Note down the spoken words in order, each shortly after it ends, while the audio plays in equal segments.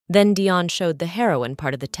Then Dion showed the heroine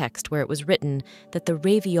part of the text where it was written that the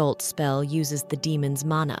Raviolt spell uses the demon's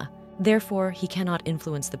mana. Therefore, he cannot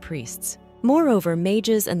influence the priests. Moreover,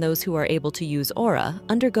 mages and those who are able to use aura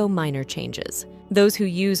undergo minor changes. Those who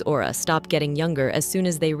use aura stop getting younger as soon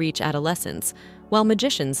as they reach adolescence, while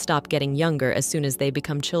magicians stop getting younger as soon as they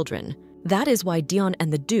become children. That is why Dion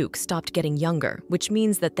and the Duke stopped getting younger, which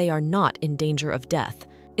means that they are not in danger of death.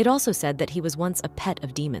 It also said that he was once a pet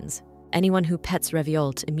of demons. Anyone who pets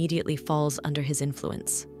Raviolt immediately falls under his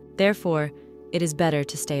influence. Therefore, it is better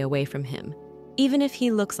to stay away from him, even if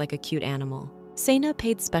he looks like a cute animal. Sena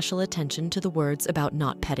paid special attention to the words about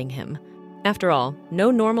not petting him. After all,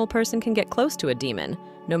 no normal person can get close to a demon,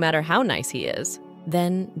 no matter how nice he is.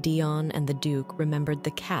 Then Dion and the Duke remembered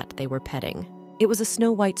the cat they were petting. It was a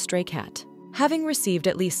snow-white stray cat. Having received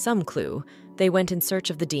at least some clue, they went in search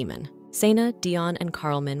of the demon. Sena, Dion, and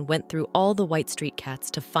Carlman went through all the white street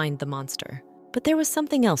cats to find the monster. But there was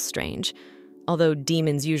something else strange. Although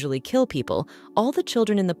demons usually kill people, all the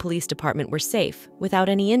children in the police department were safe, without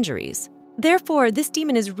any injuries. Therefore, this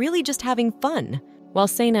demon is really just having fun. While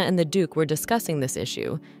Sena and the Duke were discussing this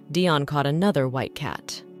issue, Dion caught another white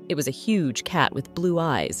cat. It was a huge cat with blue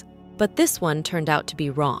eyes, but this one turned out to be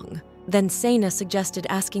wrong. Then Sena suggested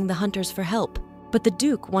asking the hunters for help, but the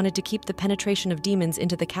Duke wanted to keep the penetration of demons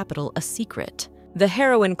into the capital a secret. The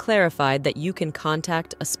heroine clarified that you can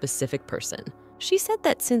contact a specific person. She said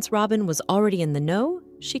that since Robin was already in the know,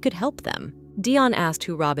 she could help them. Dion asked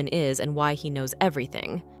who Robin is and why he knows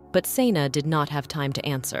everything, but Sena did not have time to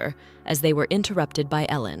answer, as they were interrupted by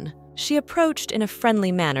Ellen. She approached in a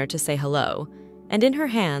friendly manner to say hello, and in her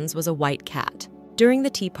hands was a white cat. During the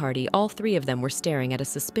tea party, all three of them were staring at a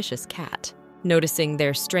suspicious cat. Noticing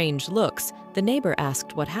their strange looks, the neighbor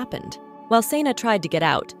asked what happened. While Sena tried to get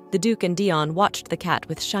out, the Duke and Dion watched the cat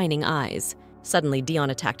with shining eyes. Suddenly,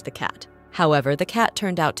 Dion attacked the cat. However, the cat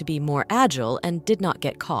turned out to be more agile and did not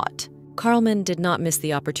get caught. Carlman did not miss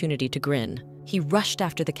the opportunity to grin. He rushed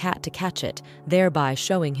after the cat to catch it, thereby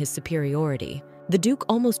showing his superiority. The Duke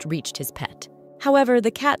almost reached his pet. However,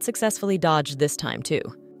 the cat successfully dodged this time too.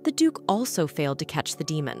 The Duke also failed to catch the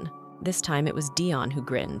demon. This time it was Dion who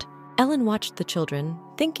grinned. Ellen watched the children,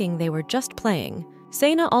 thinking they were just playing.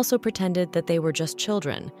 Sena also pretended that they were just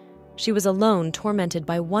children. She was alone, tormented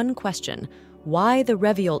by one question: why the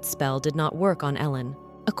Raviolt spell did not work on Ellen.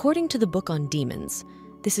 According to the book on demons,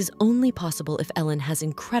 this is only possible if Ellen has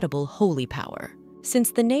incredible holy power.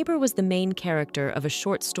 Since the neighbor was the main character of a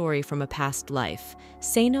short story from a past life,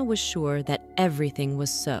 Sena was sure that everything was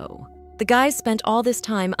so. The guys spent all this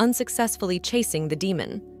time unsuccessfully chasing the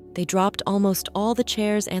demon. They dropped almost all the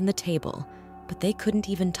chairs and the table, but they couldn't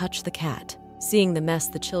even touch the cat. Seeing the mess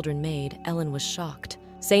the children made, Ellen was shocked.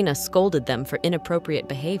 Sena scolded them for inappropriate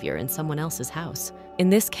behavior in someone else's house. In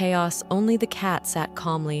this chaos, only the cat sat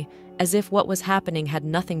calmly, as if what was happening had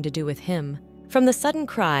nothing to do with him. From the sudden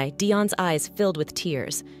cry, Dion's eyes filled with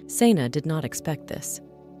tears. Sena did not expect this.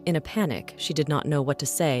 In a panic, she did not know what to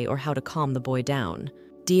say or how to calm the boy down.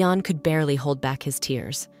 Dion could barely hold back his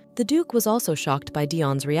tears. The Duke was also shocked by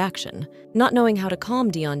Dion's reaction. Not knowing how to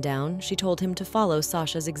calm Dion down, she told him to follow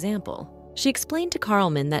Sasha's example. She explained to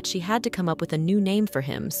Carlman that she had to come up with a new name for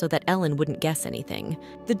him so that Ellen wouldn't guess anything.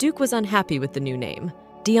 The Duke was unhappy with the new name.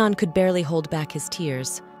 Dion could barely hold back his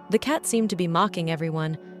tears. The cat seemed to be mocking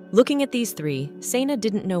everyone. Looking at these three, Sena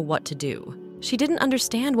didn't know what to do. She didn't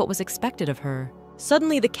understand what was expected of her.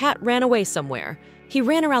 Suddenly, the cat ran away somewhere. He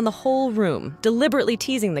ran around the whole room, deliberately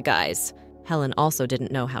teasing the guys. Helen also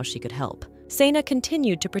didn't know how she could help. Sena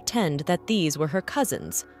continued to pretend that these were her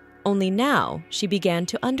cousins. Only now, she began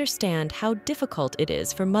to understand how difficult it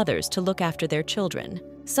is for mothers to look after their children.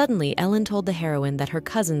 Suddenly, Ellen told the heroine that her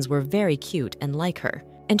cousins were very cute and like her,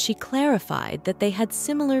 and she clarified that they had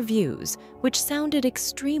similar views, which sounded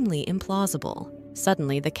extremely implausible.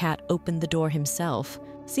 Suddenly, the cat opened the door himself.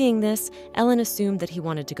 Seeing this, Ellen assumed that he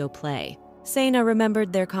wanted to go play. Sena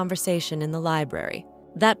remembered their conversation in the library.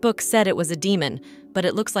 That book said it was a demon, but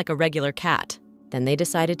it looks like a regular cat. Then they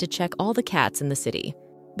decided to check all the cats in the city.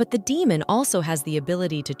 But the demon also has the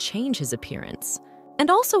ability to change his appearance. And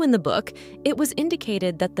also in the book, it was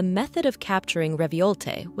indicated that the method of capturing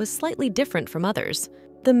Raviolte was slightly different from others.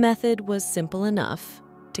 The method was simple enough.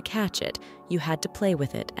 To catch it, you had to play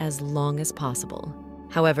with it as long as possible.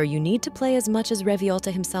 However, you need to play as much as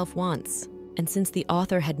Raviolte himself wants. And since the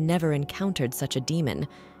author had never encountered such a demon,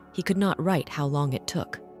 he could not write how long it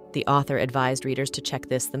took. The author advised readers to check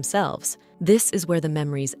this themselves. This is where the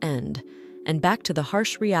memories end, and back to the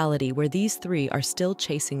harsh reality where these three are still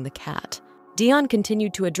chasing the cat. Dion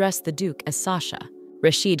continued to address the Duke as Sasha.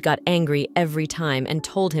 Rashid got angry every time and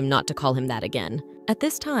told him not to call him that again. At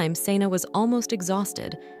this time, Sena was almost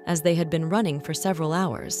exhausted, as they had been running for several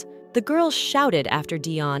hours. The girls shouted after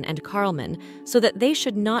Dion and Carlman so that they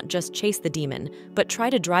should not just chase the demon, but try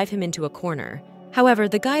to drive him into a corner. However,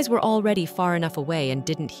 the guys were already far enough away and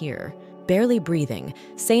didn't hear. Barely breathing,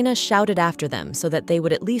 Sena shouted after them so that they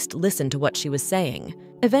would at least listen to what she was saying.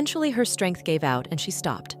 Eventually, her strength gave out and she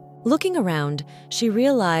stopped. Looking around, she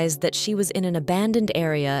realized that she was in an abandoned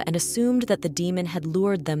area and assumed that the demon had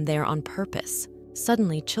lured them there on purpose.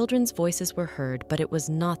 Suddenly, children's voices were heard, but it was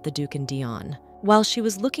not the Duke and Dion. While she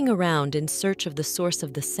was looking around in search of the source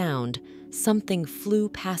of the sound, something flew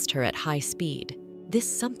past her at high speed.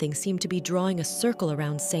 This something seemed to be drawing a circle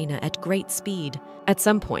around Sena at great speed. At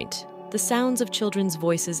some point, the sounds of children's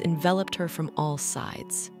voices enveloped her from all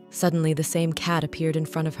sides. Suddenly, the same cat appeared in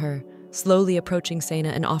front of her, slowly approaching Sena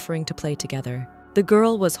and offering to play together. The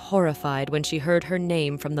girl was horrified when she heard her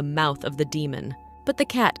name from the mouth of the demon. But the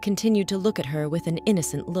cat continued to look at her with an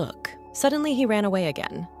innocent look. Suddenly, he ran away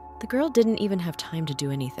again. The girl didn't even have time to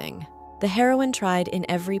do anything. The heroine tried in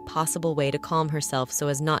every possible way to calm herself so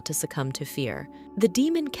as not to succumb to fear. The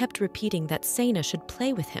demon kept repeating that Sena should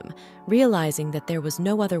play with him. Realizing that there was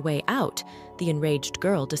no other way out, the enraged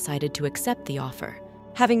girl decided to accept the offer.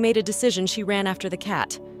 Having made a decision, she ran after the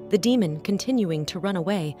cat. The demon, continuing to run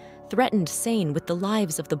away, threatened Sena with the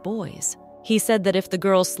lives of the boys. He said that if the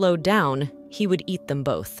girl slowed down, he would eat them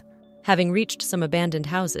both. Having reached some abandoned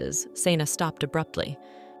houses, Sena stopped abruptly.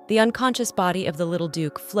 The unconscious body of the little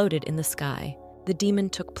Duke floated in the sky. The demon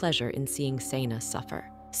took pleasure in seeing Sena suffer.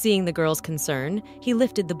 Seeing the girl's concern, he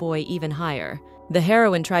lifted the boy even higher. The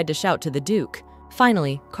heroine tried to shout to the Duke.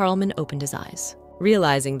 Finally, Carlman opened his eyes.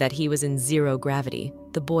 Realizing that he was in zero gravity,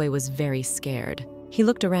 the boy was very scared. He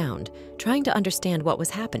looked around, trying to understand what was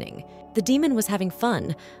happening. The demon was having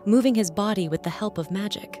fun, moving his body with the help of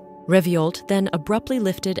magic. Reviolt then abruptly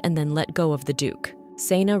lifted and then let go of the Duke.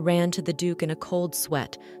 Sena ran to the Duke in a cold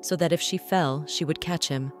sweat so that if she fell, she would catch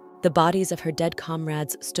him. The bodies of her dead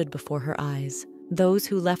comrades stood before her eyes, those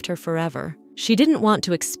who left her forever. She didn't want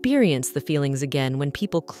to experience the feelings again when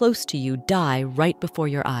people close to you die right before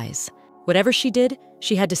your eyes. Whatever she did,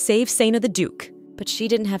 she had to save Sena the Duke, but she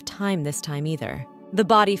didn't have time this time either. The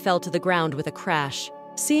body fell to the ground with a crash.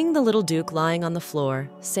 Seeing the little Duke lying on the floor,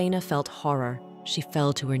 Sena felt horror. She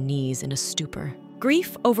fell to her knees in a stupor.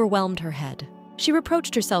 Grief overwhelmed her head. She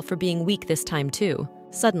reproached herself for being weak this time too.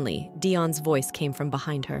 Suddenly, Dion's voice came from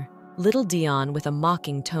behind her. Little Dion, with a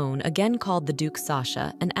mocking tone, again called the Duke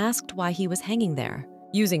Sasha and asked why he was hanging there.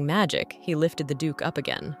 Using magic, he lifted the Duke up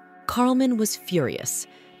again. Carlman was furious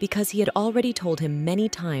because he had already told him many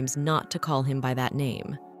times not to call him by that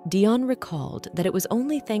name. Dion recalled that it was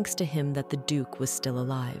only thanks to him that the Duke was still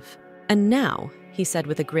alive. And now, he said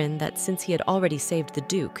with a grin that since he had already saved the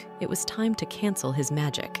Duke, it was time to cancel his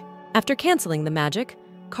magic. After canceling the magic,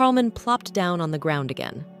 Carlman plopped down on the ground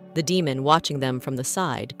again. The demon, watching them from the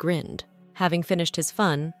side, grinned. Having finished his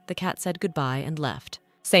fun, the cat said goodbye and left.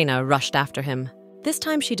 Sena rushed after him. This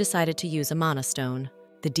time she decided to use a mana stone.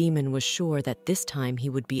 The demon was sure that this time he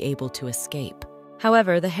would be able to escape.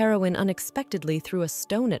 However, the heroine unexpectedly threw a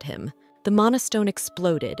stone at him. The mana stone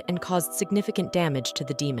exploded and caused significant damage to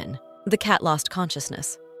the demon. The cat lost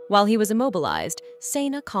consciousness. While he was immobilized,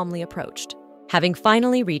 Sena calmly approached. Having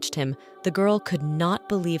finally reached him, the girl could not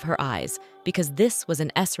believe her eyes because this was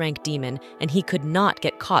an S-rank demon and he could not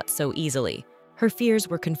get caught so easily. Her fears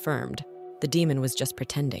were confirmed. The demon was just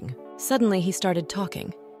pretending. Suddenly, he started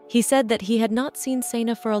talking. He said that he had not seen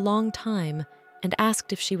Sena for a long time and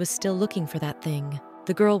asked if she was still looking for that thing.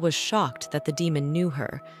 The girl was shocked that the demon knew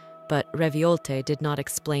her, but Reviolte did not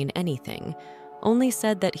explain anything, only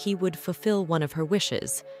said that he would fulfill one of her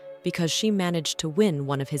wishes because she managed to win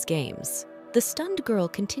one of his games. The stunned girl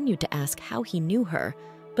continued to ask how he knew her,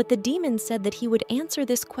 but the demon said that he would answer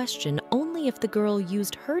this question only if the girl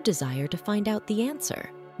used her desire to find out the answer.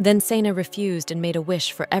 Then Sena refused and made a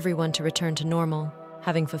wish for everyone to return to normal.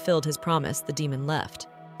 Having fulfilled his promise, the demon left.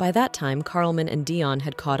 By that time, Carlman and Dion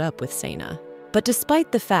had caught up with Sena. But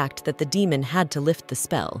despite the fact that the demon had to lift the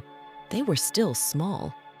spell, they were still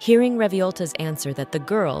small. Hearing Reviolta's answer that the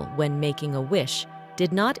girl, when making a wish,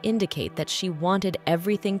 did not indicate that she wanted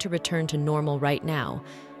everything to return to normal right now,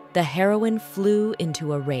 the heroine flew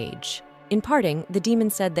into a rage. In parting, the demon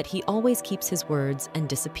said that he always keeps his words and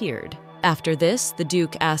disappeared. After this, the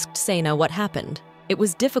Duke asked Sena what happened. It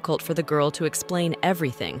was difficult for the girl to explain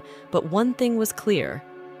everything, but one thing was clear.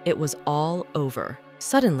 It was all over.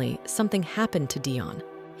 Suddenly, something happened to Dion.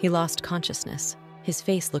 He lost consciousness. His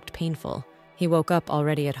face looked painful. He woke up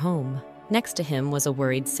already at home. Next to him was a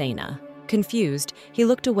worried Sena. Confused, he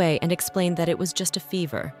looked away and explained that it was just a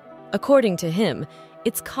fever. According to him,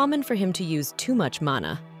 It's common for him to use too much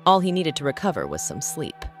mana. All he needed to recover was some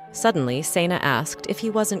sleep. Suddenly, Sena asked if he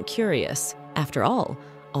wasn't curious. After all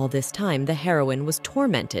this time, the heroine was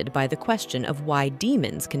tormented by the question of why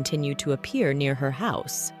demons continue to appear near her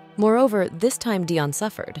house. Moreover, this time Dion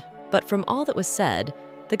suffered. But from all that was said,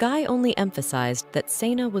 the guy only emphasized that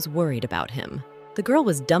Sena was worried about him. The girl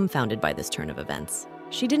was dumbfounded by this turn of events.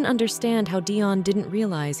 She didn't understand how Dion didn't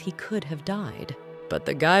realize he could have died. But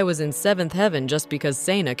the guy was in seventh heaven just because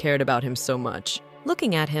Sena cared about him so much.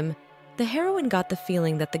 Looking at him, the heroine got the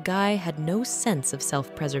feeling that the guy had no sense of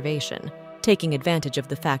self-preservation. Taking advantage of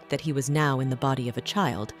the fact that he was now in the body of a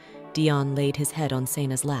child, Dion laid his head on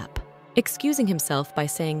Sena's lap. Excusing himself by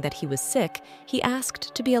saying that he was sick, he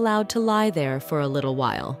asked to be allowed to lie there for a little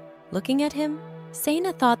while. Looking at him,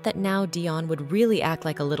 Sena thought that now Dion would really act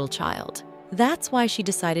like a little child. That's why she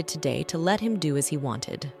decided today to let him do as he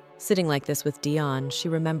wanted. Sitting like this with Dion, she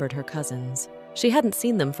remembered her cousins. She hadn't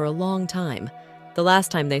seen them for a long time. The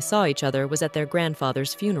last time they saw each other was at their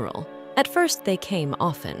grandfather's funeral. At first, they came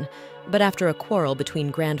often, but after a quarrel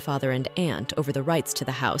between grandfather and aunt over the rights to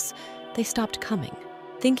the house, they stopped coming.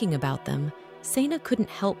 Thinking about them, Sena couldn't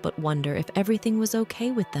help but wonder if everything was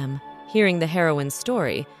okay with them. Hearing the heroine's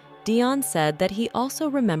story, Dion said that he also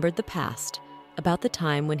remembered the past, about the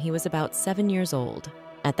time when he was about 7 years old.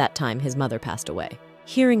 At that time, his mother passed away.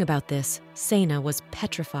 Hearing about this, Sena was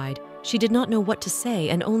petrified. She did not know what to say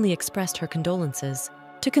and only expressed her condolences.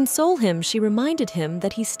 To console him, she reminded him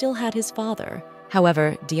that he still had his father.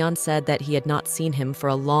 However, Dion said that he had not seen him for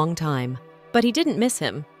a long time. But he didn't miss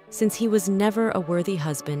him, since he was never a worthy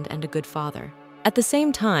husband and a good father. At the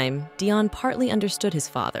same time, Dion partly understood his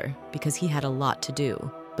father because he had a lot to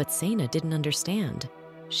do. But Sena didn't understand.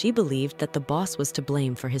 She believed that the boss was to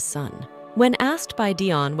blame for his son. When asked by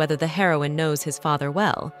Dion whether the heroine knows his father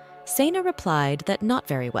well, Sena replied that not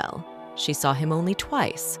very well. She saw him only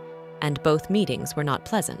twice, and both meetings were not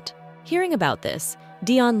pleasant. Hearing about this,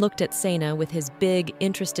 Dion looked at Sena with his big,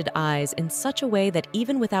 interested eyes in such a way that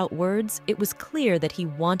even without words, it was clear that he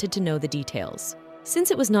wanted to know the details.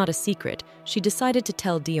 Since it was not a secret, she decided to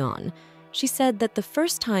tell Dion. She said that the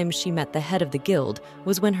first time she met the head of the guild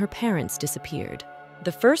was when her parents disappeared.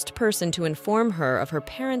 The first person to inform her of her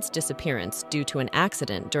parents' disappearance due to an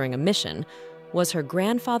accident during a mission was her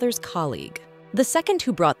grandfather's colleague. The second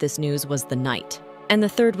who brought this news was the knight, and the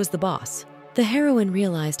third was the boss. The heroine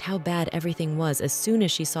realized how bad everything was as soon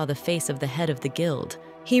as she saw the face of the head of the guild.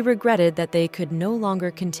 He regretted that they could no longer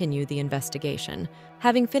continue the investigation.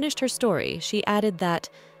 Having finished her story, she added that,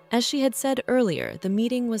 as she had said earlier, the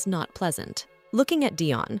meeting was not pleasant. Looking at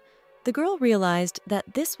Dion, the girl realized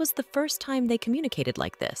that this was the first time they communicated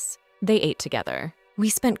like this. They ate together. We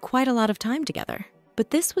spent quite a lot of time together. But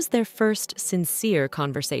this was their first sincere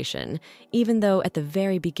conversation, even though at the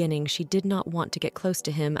very beginning she did not want to get close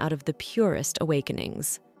to him out of the purest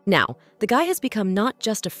awakenings. Now, the guy has become not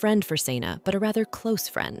just a friend for Sena, but a rather close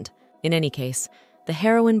friend. In any case, the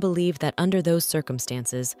heroine believed that under those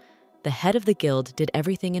circumstances, the head of the guild did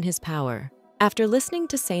everything in his power. After listening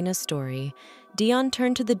to Sena's story, Dion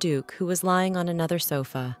turned to the Duke, who was lying on another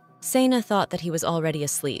sofa. Sena thought that he was already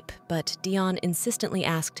asleep, but Dion insistently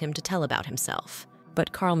asked him to tell about himself.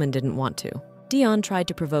 But Carlman didn't want to. Dion tried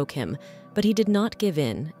to provoke him, but he did not give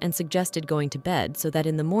in and suggested going to bed so that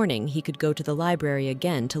in the morning he could go to the library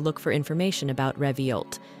again to look for information about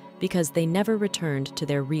Reviolte, because they never returned to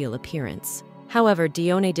their real appearance. However,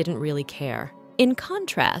 Dione didn't really care. In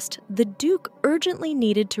contrast, the Duke urgently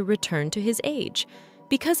needed to return to his age,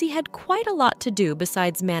 because he had quite a lot to do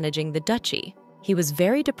besides managing the duchy. He was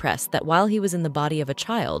very depressed that while he was in the body of a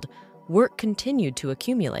child, work continued to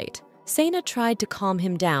accumulate. Sena tried to calm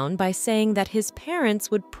him down by saying that his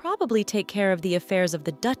parents would probably take care of the affairs of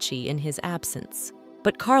the duchy in his absence.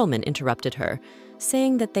 But Carlman interrupted her,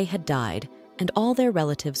 saying that they had died, and all their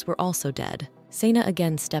relatives were also dead. Sena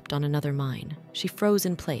again stepped on another mine. She froze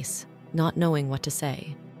in place, not knowing what to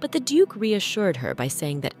say. But the Duke reassured her by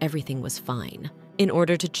saying that everything was fine. In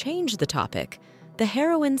order to change the topic, the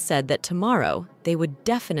heroine said that tomorrow they would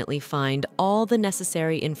definitely find all the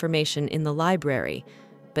necessary information in the library,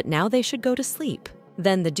 but now they should go to sleep.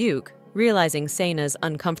 Then the Duke, realizing Sena's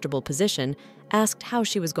uncomfortable position, asked how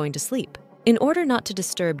she was going to sleep. In order not to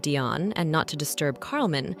disturb Dion and not to disturb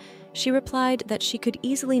Carlman, she replied that she could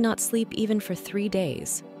easily not sleep even for 3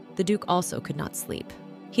 days. The Duke also could not sleep.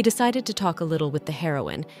 He decided to talk a little with the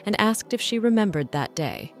heroine and asked if she remembered that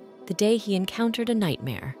day, the day he encountered a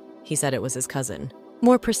nightmare. He said it was his cousin.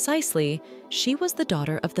 More precisely, she was the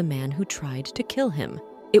daughter of the man who tried to kill him.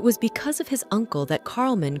 It was because of his uncle that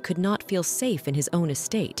Carlman could not feel safe in his own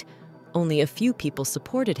estate. Only a few people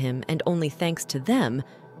supported him, and only thanks to them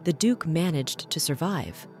the Duke managed to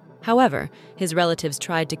survive. However, his relatives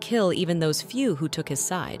tried to kill even those few who took his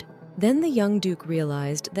side. Then the young Duke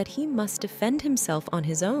realized that he must defend himself on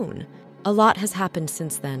his own. A lot has happened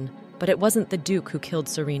since then, but it wasn't the Duke who killed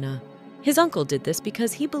Serena. His uncle did this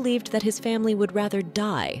because he believed that his family would rather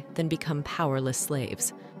die than become powerless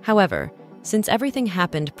slaves. However, since everything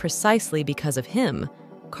happened precisely because of him,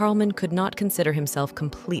 Carlman could not consider himself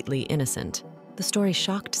completely innocent. The story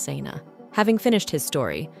shocked Sena. Having finished his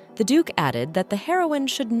story, the Duke added that the heroine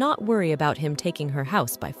should not worry about him taking her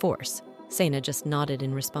house by force. Sena just nodded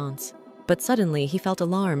in response. But suddenly he felt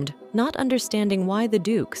alarmed, not understanding why the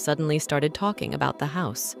Duke suddenly started talking about the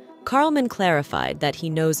house. Carlman clarified that he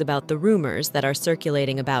knows about the rumors that are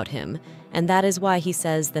circulating about him, and that is why he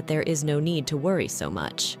says that there is no need to worry so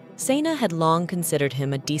much. Sena had long considered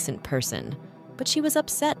him a decent person, but she was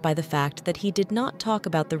upset by the fact that he did not talk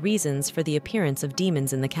about the reasons for the appearance of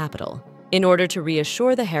demons in the capital. In order to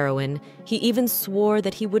reassure the heroine, he even swore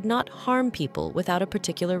that he would not harm people without a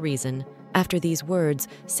particular reason. After these words,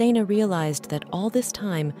 Sena realized that all this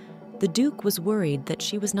time, the Duke was worried that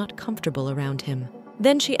she was not comfortable around him.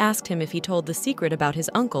 Then she asked him if he told the secret about his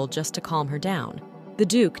uncle just to calm her down. The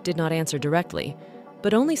Duke did not answer directly,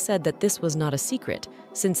 but only said that this was not a secret,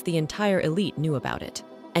 since the entire elite knew about it.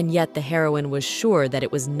 And yet the heroine was sure that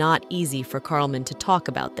it was not easy for Carlman to talk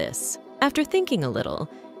about this. After thinking a little,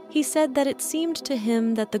 he said that it seemed to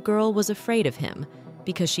him that the girl was afraid of him,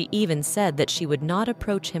 because she even said that she would not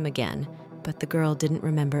approach him again, but the girl didn't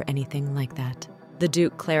remember anything like that. The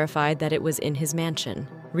Duke clarified that it was in his mansion.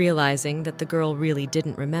 Realizing that the girl really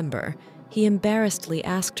didn't remember, he embarrassedly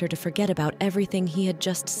asked her to forget about everything he had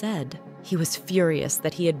just said. He was furious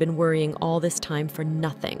that he had been worrying all this time for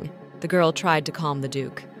nothing. The girl tried to calm the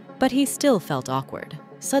Duke, but he still felt awkward.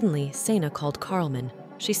 Suddenly, Sena called Carlman.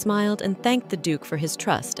 She smiled and thanked the Duke for his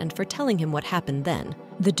trust and for telling him what happened then.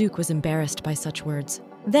 The Duke was embarrassed by such words.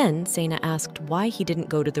 Then Sena asked why he didn't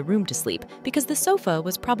go to the room to sleep, because the sofa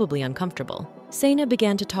was probably uncomfortable. Sena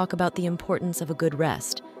began to talk about the importance of a good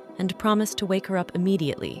rest and promised to wake her up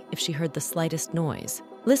immediately if she heard the slightest noise.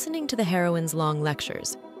 Listening to the heroine's long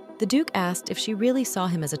lectures, the Duke asked if she really saw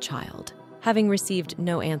him as a child. Having received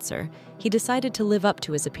no answer, he decided to live up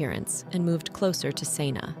to his appearance and moved closer to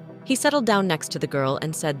Sena. He settled down next to the girl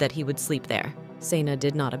and said that he would sleep there. Sena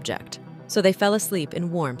did not object, so they fell asleep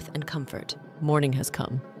in warmth and comfort. Morning has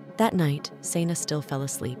come. That night, Sena still fell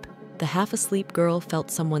asleep. The half-asleep girl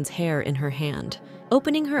felt someone's hair in her hand.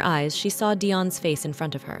 Opening her eyes, she saw Dion's face in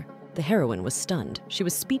front of her. The heroine was stunned. She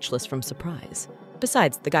was speechless from surprise.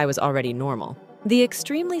 Besides, the guy was already normal. The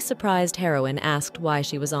extremely surprised heroine asked why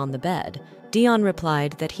she was on the bed. Dion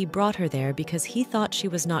replied that he brought her there because he thought she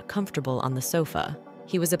was not comfortable on the sofa.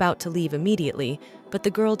 He was about to leave immediately, but the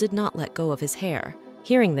girl did not let go of his hair.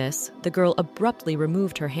 Hearing this, the girl abruptly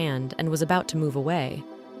removed her hand and was about to move away.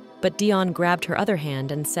 But Dion grabbed her other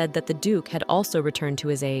hand and said that the Duke had also returned to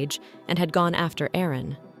his age and had gone after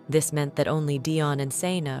Aaron. This meant that only Dion and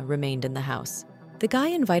Sena remained in the house. The guy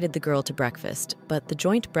invited the girl to breakfast, but the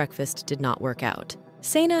joint breakfast did not work out.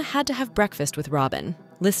 Sena had to have breakfast with Robin,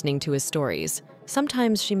 listening to his stories.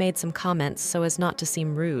 Sometimes she made some comments so as not to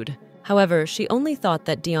seem rude. However, she only thought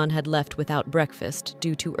that Dion had left without breakfast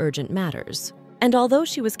due to urgent matters. And although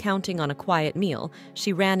she was counting on a quiet meal,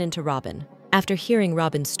 she ran into Robin. After hearing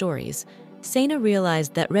Robin's stories, Sena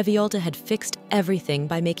realized that Reviolta had fixed everything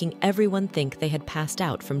by making everyone think they had passed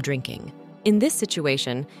out from drinking. In this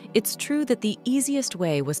situation, it's true that the easiest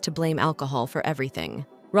way was to blame alcohol for everything.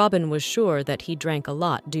 Robin was sure that he drank a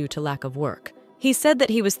lot due to lack of work. He said that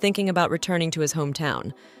he was thinking about returning to his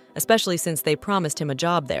hometown, especially since they promised him a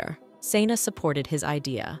job there. Sena supported his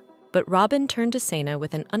idea. But Robin turned to Sena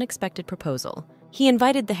with an unexpected proposal. He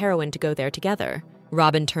invited the heroine to go there together.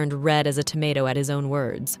 Robin turned red as a tomato at his own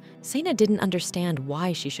words. Sena didn't understand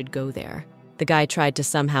why she should go there. The guy tried to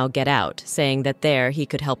somehow get out, saying that there he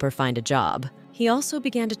could help her find a job. He also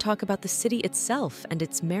began to talk about the city itself and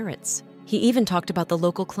its merits. He even talked about the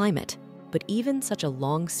local climate. But even such a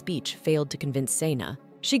long speech failed to convince Sena.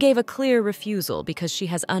 She gave a clear refusal because she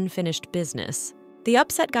has unfinished business. The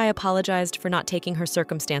upset guy apologized for not taking her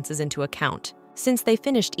circumstances into account. Since they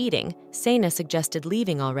finished eating, Sena suggested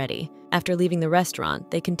leaving already. After leaving the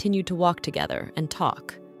restaurant, they continued to walk together and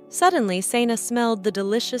talk. Suddenly, Sena smelled the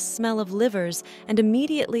delicious smell of livers and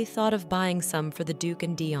immediately thought of buying some for the Duke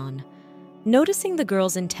and Dion. Noticing the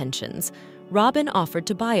girl's intentions, Robin offered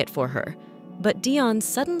to buy it for her, but Dion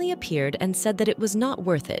suddenly appeared and said that it was not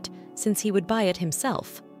worth it, since he would buy it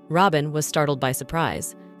himself. Robin was startled by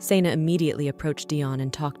surprise. Sena immediately approached Dion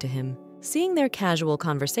and talked to him. Seeing their casual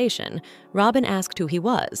conversation, Robin asked who he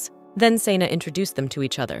was. Then Sena introduced them to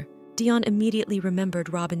each other. Dion immediately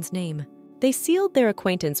remembered Robin's name. They sealed their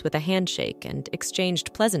acquaintance with a handshake and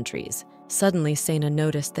exchanged pleasantries. Suddenly, Sena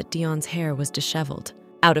noticed that Dion's hair was disheveled.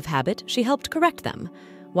 Out of habit, she helped correct them,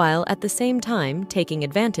 while at the same time, taking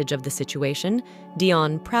advantage of the situation,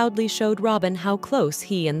 Dion proudly showed Robin how close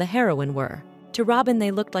he and the heroine were. To Robin, they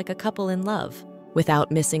looked like a couple in love. Without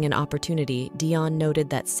missing an opportunity, Dion noted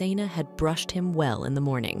that Sena had brushed him well in the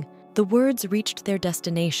morning. The words reached their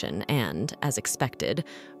destination and, as expected,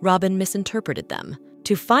 Robin misinterpreted them.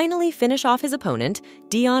 To finally finish off his opponent,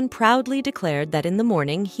 Dion proudly declared that in the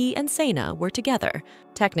morning he and Sena were together.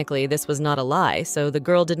 Technically, this was not a lie, so the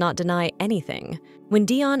girl did not deny anything. When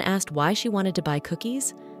Dion asked why she wanted to buy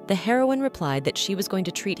cookies, the heroine replied that she was going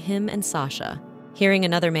to treat him and Sasha. Hearing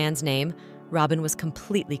another man's name, Robin was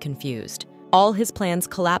completely confused. All his plans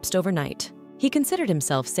collapsed overnight. He considered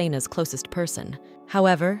himself Sena's closest person.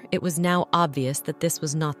 However, it was now obvious that this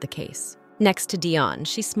was not the case. Next to Dion,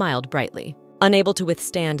 she smiled brightly. Unable to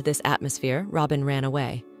withstand this atmosphere, Robin ran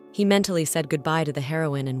away. He mentally said goodbye to the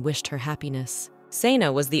heroine and wished her happiness.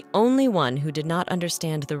 Sena was the only one who did not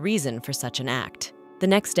understand the reason for such an act. The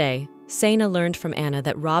next day, Sena learned from Anna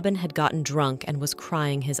that Robin had gotten drunk and was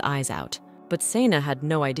crying his eyes out. But Sena had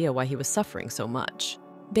no idea why he was suffering so much.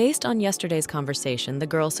 Based on yesterday's conversation, the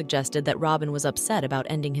girl suggested that Robin was upset about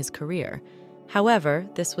ending his career. However,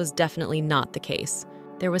 this was definitely not the case.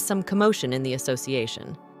 There was some commotion in the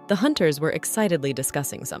association. The hunters were excitedly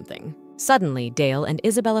discussing something. Suddenly, Dale and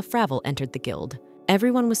Isabella Fravel entered the guild.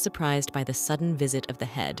 Everyone was surprised by the sudden visit of the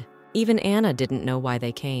head. Even Anna didn't know why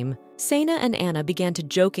they came. Sena and Anna began to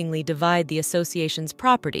jokingly divide the association's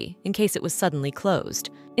property in case it was suddenly closed.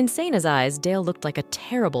 In Sena's eyes, Dale looked like a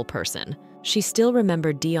terrible person. She still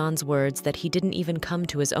remembered Dion's words that he didn't even come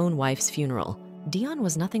to his own wife's funeral. Dion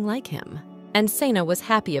was nothing like him. And Sena was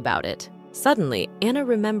happy about it. Suddenly, Anna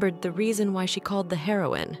remembered the reason why she called the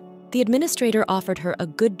heroine. The administrator offered her a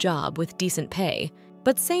good job with decent pay,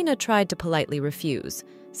 but Sena tried to politely refuse,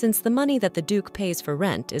 since the money that the Duke pays for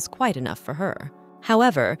rent is quite enough for her.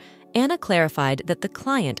 However, Anna clarified that the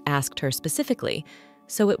client asked her specifically,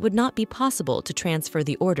 so it would not be possible to transfer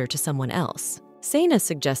the order to someone else. Sena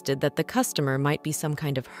suggested that the customer might be some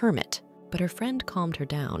kind of hermit, but her friend calmed her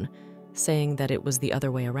down, saying that it was the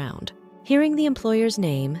other way around. Hearing the employer's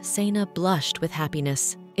name, Sena blushed with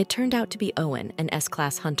happiness. It turned out to be Owen, an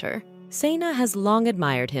S-class hunter. Sena has long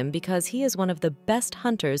admired him because he is one of the best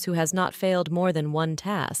hunters who has not failed more than one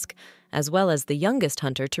task, as well as the youngest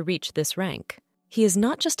hunter to reach this rank. He is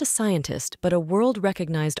not just a scientist, but a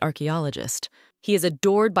world-recognized archaeologist. He is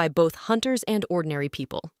adored by both hunters and ordinary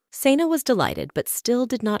people. Sena was delighted, but still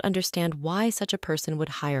did not understand why such a person would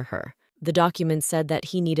hire her. The document said that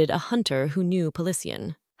he needed a hunter who knew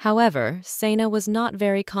Paulician. However, Sena was not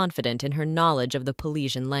very confident in her knowledge of the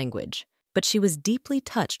Paulician language, but she was deeply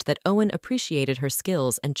touched that Owen appreciated her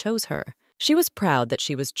skills and chose her. She was proud that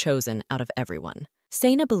she was chosen out of everyone.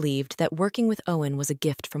 Sena believed that working with Owen was a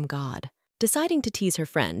gift from God. Deciding to tease her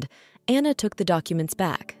friend, Anna took the documents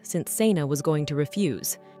back since Sena was going to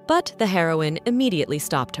refuse. But the heroine immediately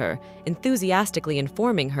stopped her, enthusiastically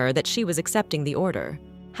informing her that she was accepting the order.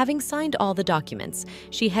 Having signed all the documents,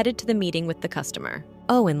 she headed to the meeting with the customer.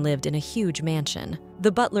 Owen lived in a huge mansion.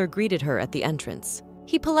 The butler greeted her at the entrance.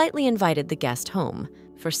 He politely invited the guest home.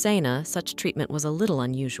 For Sena, such treatment was a little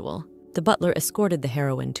unusual. The butler escorted the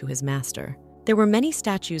heroine to his master. There were many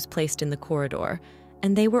statues placed in the corridor,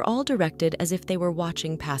 and they were all directed as if they were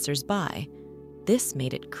watching passers-by. This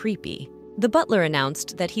made it creepy. The butler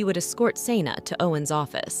announced that he would escort Sena to Owen's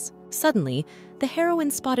office. Suddenly, the heroine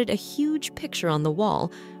spotted a huge picture on the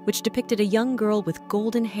wall, which depicted a young girl with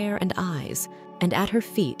golden hair and eyes, and at her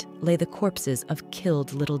feet lay the corpses of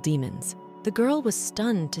killed little demons. The girl was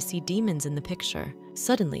stunned to see demons in the picture.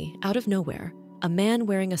 Suddenly, out of nowhere, a man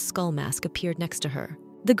wearing a skull mask appeared next to her.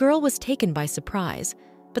 The girl was taken by surprise,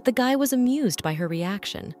 but the guy was amused by her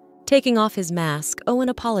reaction. Taking off his mask, Owen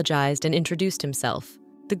apologized and introduced himself.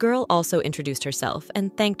 The girl also introduced herself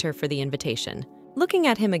and thanked her for the invitation. Looking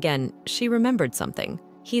at him again, she remembered something.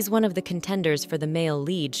 He's one of the contenders for the male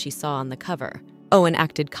lead she saw on the cover. Owen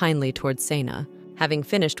acted kindly towards Sena. Having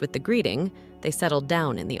finished with the greeting, they settled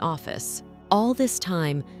down in the office. All this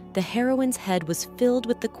time, the heroine's head was filled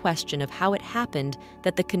with the question of how it happened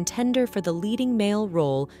that the contender for the leading male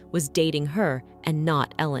role was dating her and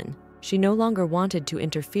not Ellen. She no longer wanted to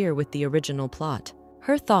interfere with the original plot.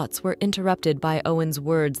 Her thoughts were interrupted by Owen's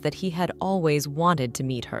words that he had always wanted to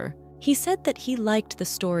meet her. He said that he liked the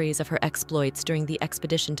stories of her exploits during the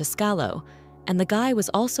expedition to Scalo, and the guy was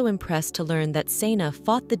also impressed to learn that Sena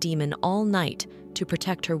fought the demon all night to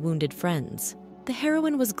protect her wounded friends. The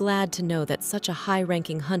heroine was glad to know that such a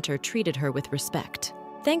high-ranking hunter treated her with respect.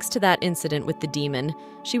 Thanks to that incident with the demon,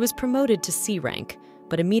 she was promoted to C rank,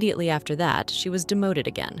 but immediately after that, she was demoted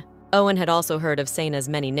again. Owen had also heard of Seina's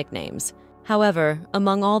many nicknames. However,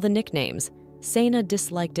 among all the nicknames, Seina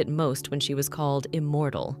disliked it most when she was called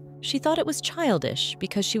Immortal. She thought it was childish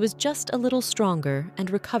because she was just a little stronger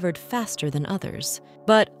and recovered faster than others.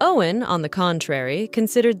 But Owen, on the contrary,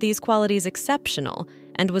 considered these qualities exceptional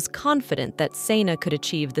and was confident that Seina could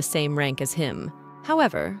achieve the same rank as him.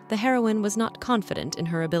 However, the heroine was not confident in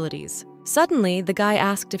her abilities. Suddenly, the guy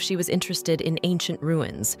asked if she was interested in ancient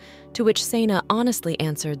ruins, to which Seina honestly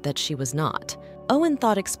answered that she was not. Owen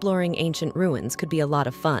thought exploring ancient ruins could be a lot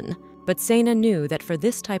of fun, but Seina knew that for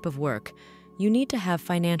this type of work, you need to have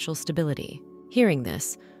financial stability. Hearing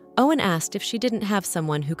this, Owen asked if she didn't have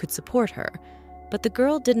someone who could support her, but the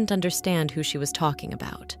girl didn't understand who she was talking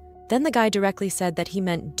about. Then the guy directly said that he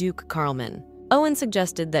meant Duke Carlman. Owen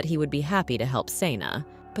suggested that he would be happy to help Seina,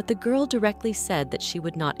 but the girl directly said that she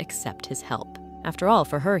would not accept his help. After all,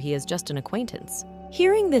 for her, he is just an acquaintance.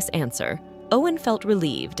 Hearing this answer, Owen felt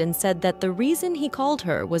relieved and said that the reason he called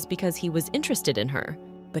her was because he was interested in her,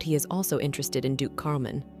 but he is also interested in Duke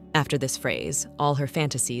Carlman. After this phrase, all her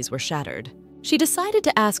fantasies were shattered. She decided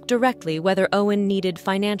to ask directly whether Owen needed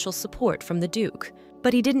financial support from the Duke,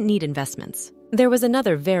 but he didn't need investments. There was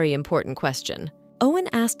another very important question. Owen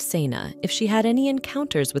asked Seina if she had any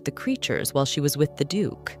encounters with the creatures while she was with the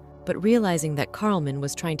Duke, but realizing that Carlman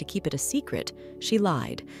was trying to keep it a secret, she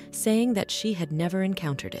lied, saying that she had never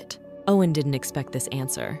encountered it. Owen didn't expect this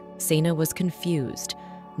answer. Seina was confused,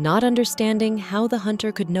 not understanding how the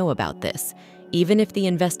hunter could know about this, even if the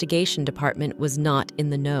investigation department was not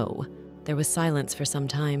in the know. There was silence for some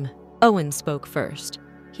time. Owen spoke first.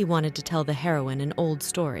 He wanted to tell the heroine an old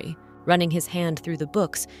story. Running his hand through the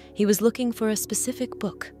books, he was looking for a specific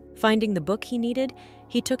book. Finding the book he needed,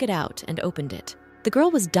 he took it out and opened it. The girl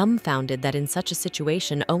was dumbfounded that in such a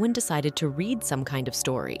situation, Owen decided to read some kind of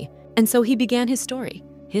story. And so he began his story.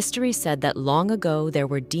 History said that long ago there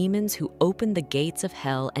were demons who opened the gates of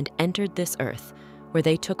hell and entered this earth, where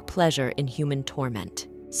they took pleasure in human torment.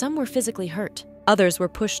 Some were physically hurt. Others were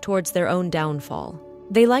pushed towards their own downfall.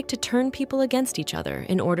 They liked to turn people against each other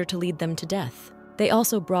in order to lead them to death. They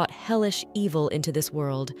also brought hellish evil into this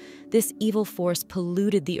world. This evil force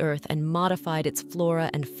polluted the earth and modified its flora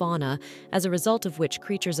and fauna, as a result of which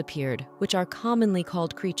creatures appeared, which are commonly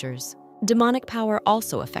called creatures. Demonic power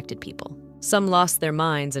also affected people. Some lost their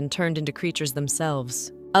minds and turned into creatures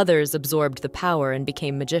themselves. Others absorbed the power and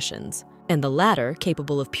became magicians. And the latter,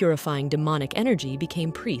 capable of purifying demonic energy,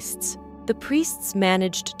 became priests. The priests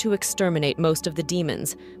managed to exterminate most of the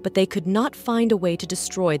demons, but they could not find a way to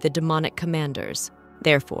destroy the demonic commanders.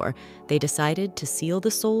 Therefore, they decided to seal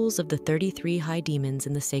the souls of the 33 high demons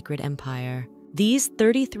in the sacred empire. These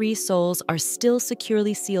 33 souls are still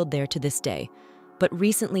securely sealed there to this day, but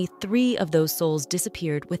recently 3 of those souls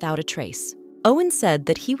disappeared without a trace. Owen said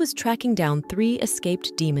that he was tracking down 3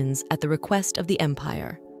 escaped demons at the request of the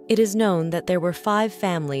empire. It is known that there were 5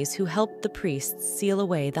 families who helped the priests seal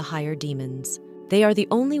away the higher demons. They are the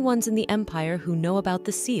only ones in the empire who know about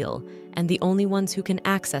the seal and the only ones who can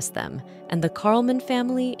access them, and the Carlman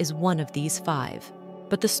family is one of these 5.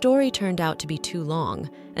 But the story turned out to be too long,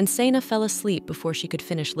 and Seina fell asleep before she could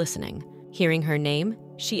finish listening. Hearing her name,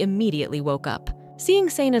 she immediately woke up. Seeing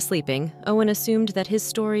Seina sleeping, Owen assumed that his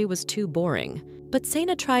story was too boring. But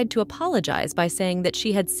Seina tried to apologize by saying that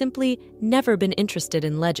she had simply never been interested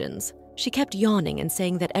in legends. She kept yawning and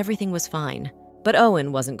saying that everything was fine. But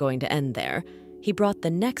Owen wasn't going to end there. He brought the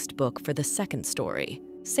next book for the second story.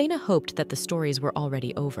 Seina hoped that the stories were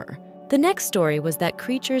already over. The next story was that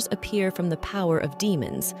creatures appear from the power of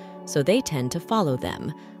demons, so they tend to follow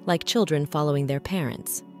them, like children following their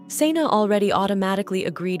parents. Seina already automatically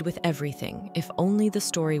agreed with everything, if only the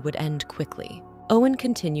story would end quickly. Owen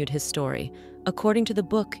continued his story. According to the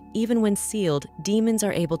book, even when sealed, demons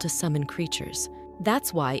are able to summon creatures.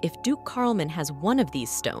 That's why if Duke Carlman has one of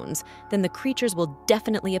these stones, then the creatures will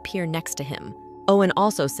definitely appear next to him. Owen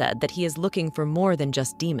also said that he is looking for more than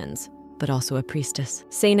just demons, but also a priestess.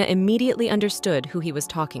 Seina immediately understood who he was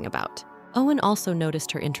talking about. Owen also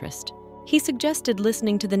noticed her interest. He suggested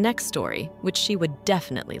listening to the next story, which she would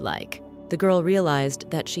definitely like. The girl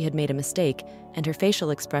realized that she had made a mistake, and her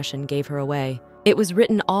facial expression gave her away. It was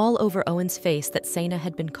written all over Owen's face that Seina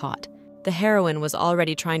had been caught. The heroine was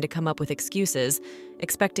already trying to come up with excuses,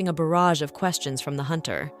 expecting a barrage of questions from the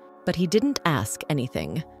hunter. But he didn't ask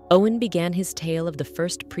anything. Owen began his tale of the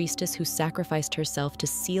first priestess who sacrificed herself to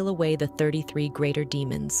seal away the 33 greater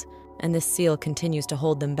demons, and this seal continues to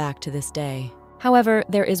hold them back to this day. However,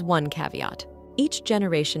 there is one caveat. Each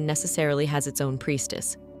generation necessarily has its own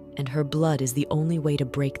priestess, and her blood is the only way to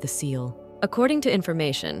break the seal. According to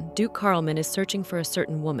information, Duke Carlman is searching for a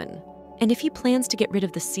certain woman. And if he plans to get rid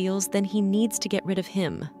of the seals, then he needs to get rid of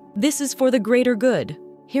him. This is for the greater good.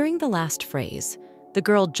 Hearing the last phrase, the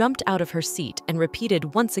girl jumped out of her seat and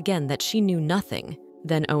repeated once again that she knew nothing.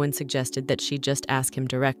 Then Owen suggested that she just ask him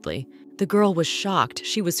directly. The girl was shocked.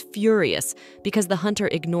 She was furious because the hunter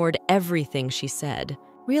ignored everything she said.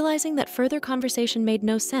 Realizing that further conversation made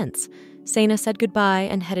no sense, Sena said goodbye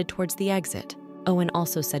and headed towards the exit. Owen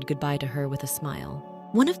also said goodbye to her with a smile.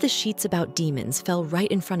 One of the sheets about demons fell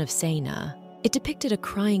right in front of Sena. It depicted a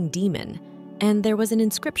crying demon, and there was an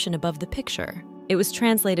inscription above the picture. It was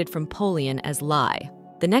translated from Polian as lie.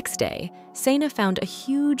 The next day, Sena found a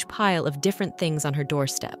huge pile of different things on her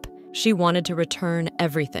doorstep. She wanted to return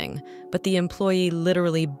everything, but the employee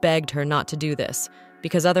literally begged her not to do this,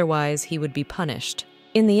 because otherwise he would be punished.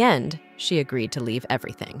 In the end, she agreed to leave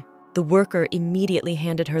everything. The worker immediately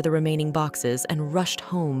handed her the remaining boxes and rushed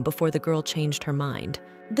home before the girl changed her mind.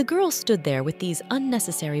 The girl stood there with these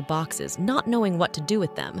unnecessary boxes, not knowing what to do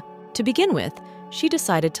with them. To begin with, she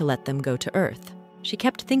decided to let them go to Earth. She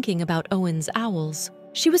kept thinking about Owen's owls.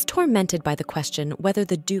 She was tormented by the question whether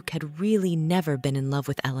the Duke had really never been in love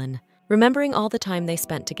with Ellen. Remembering all the time they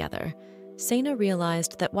spent together, Sena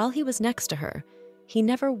realized that while he was next to her, he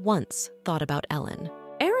never once thought about Ellen.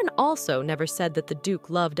 Aaron also never said that the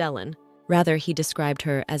Duke loved Ellen. Rather, he described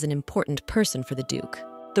her as an important person for the Duke.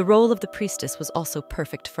 The role of the priestess was also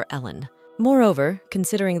perfect for Ellen. Moreover,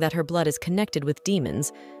 considering that her blood is connected with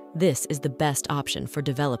demons, this is the best option for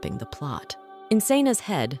developing the plot. In Sena's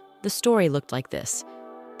head, the story looked like this.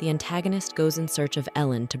 The antagonist goes in search of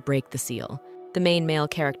Ellen to break the seal. The main male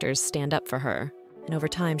characters stand up for her, and over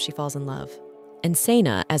time she falls in love. And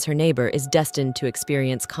Sena, as her neighbor, is destined to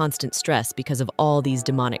experience constant stress because of all these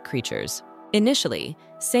demonic creatures. Initially,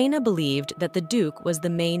 Sena believed that the Duke was the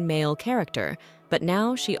main male character, but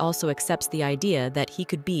now she also accepts the idea that he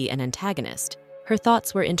could be an antagonist. Her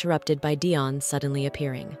thoughts were interrupted by Dion suddenly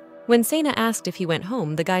appearing. When Sena asked if he went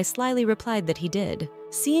home, the guy slyly replied that he did.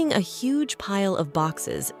 Seeing a huge pile of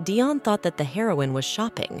boxes, Dion thought that the heroine was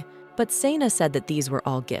shopping, but Sena said that these were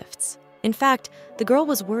all gifts. In fact, the girl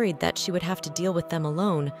was worried that she would have to deal with them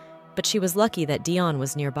alone, but she was lucky that Dion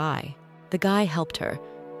was nearby. The guy helped her,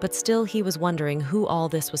 but still he was wondering who all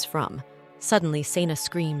this was from. Suddenly, Sena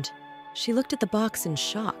screamed. She looked at the box in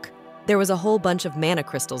shock. There was a whole bunch of mana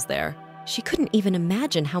crystals there. She couldn't even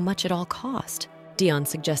imagine how much it all cost. Dion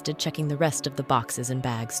suggested checking the rest of the boxes and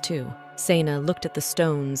bags too. Sena looked at the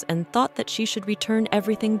stones and thought that she should return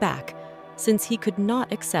everything back, since he could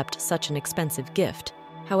not accept such an expensive gift.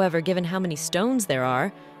 However, given how many stones there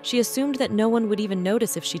are, she assumed that no one would even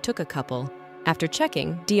notice if she took a couple. After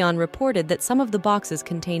checking, Dion reported that some of the boxes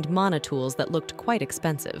contained mana tools that looked quite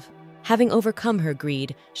expensive. Having overcome her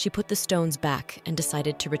greed, she put the stones back and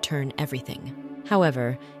decided to return everything.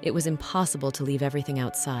 However, it was impossible to leave everything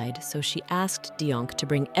outside, so she asked Dionk to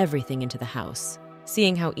bring everything into the house.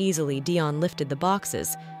 Seeing how easily Dion lifted the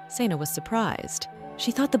boxes, Sena was surprised.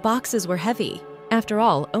 She thought the boxes were heavy. After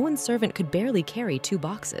all, Owen's servant could barely carry 2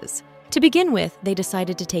 boxes. To begin with, they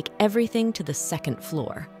decided to take everything to the 2nd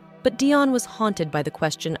floor. But Dion was haunted by the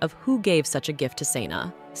question of who gave such a gift to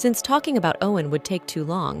Sena. Since talking about Owen would take too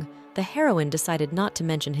long, the heroine decided not to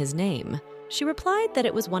mention his name. She replied that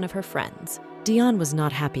it was one of her friends. Dion was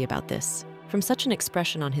not happy about this. From such an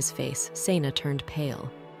expression on his face, Sena turned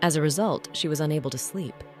pale. As a result, she was unable to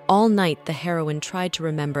sleep. All night, the heroine tried to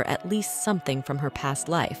remember at least something from her past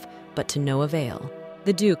life, but to no avail.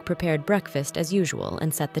 The Duke prepared breakfast as usual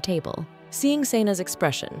and set the table. Seeing Sena's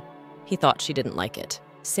expression, he thought she didn't like it.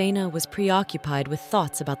 Sena was preoccupied with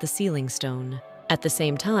thoughts about the sealing stone. At the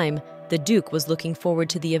same time, the Duke was looking forward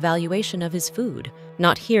to the evaluation of his food.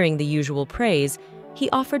 Not hearing the usual praise, he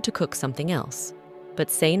offered to cook something else. But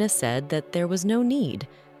Sena said that there was no need,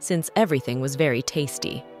 since everything was very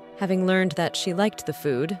tasty. Having learned that she liked the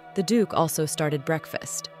food, the Duke also started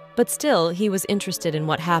breakfast. But still, he was interested in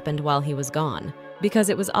what happened while he was gone, because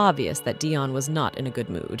it was obvious that Dion was not in a good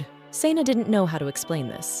mood. Sena didn't know how to explain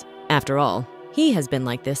this. After all, he has been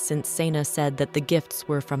like this since Sena said that the gifts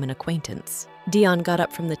were from an acquaintance. Dion got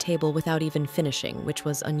up from the table without even finishing, which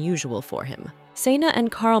was unusual for him. Sena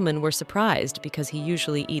and Carlman were surprised because he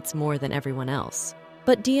usually eats more than everyone else.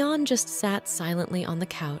 But Dion just sat silently on the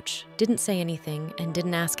couch, didn't say anything, and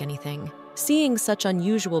didn't ask anything. Seeing such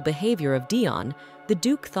unusual behavior of Dion, the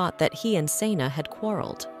Duke thought that he and Sena had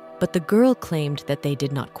quarreled. But the girl claimed that they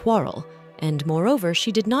did not quarrel, and moreover,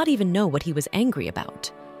 she did not even know what he was angry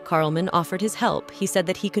about. Carlman offered his help. He said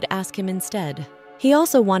that he could ask him instead. He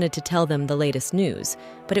also wanted to tell them the latest news,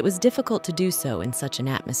 but it was difficult to do so in such an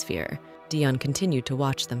atmosphere. Dion continued to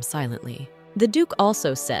watch them silently. The Duke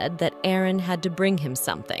also said that Aaron had to bring him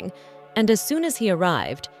something, and as soon as he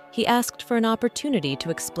arrived, he asked for an opportunity to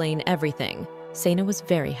explain everything. Sena was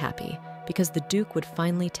very happy because the Duke would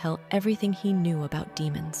finally tell everything he knew about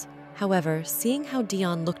demons. However, seeing how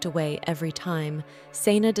Dion looked away every time,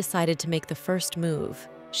 Sena decided to make the first move.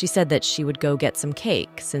 She said that she would go get some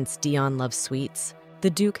cake since Dion loves sweets. The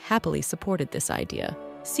Duke happily supported this idea.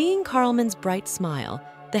 Seeing Carlman's bright smile,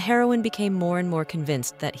 the heroine became more and more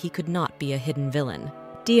convinced that he could not be a hidden villain.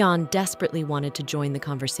 Dion desperately wanted to join the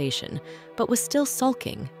conversation, but was still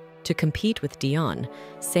sulking. To compete with Dion,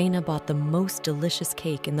 Sena bought the most delicious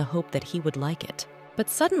cake in the hope that he would like it. But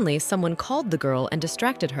suddenly, someone called the girl and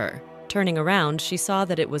distracted her. Turning around, she saw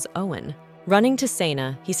that it was Owen. Running to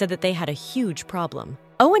Sena, he said that they had a huge problem.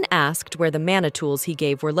 Owen asked where the mana tools he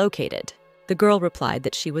gave were located. The girl replied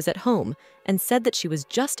that she was at home and said that she was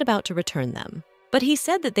just about to return them. But he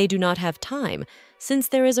said that they do not have time, since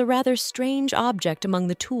there is a rather strange object among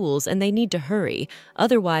the tools and they need to hurry,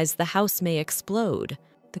 otherwise the house may explode.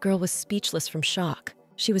 The girl was speechless from shock.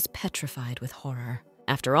 She was petrified with horror.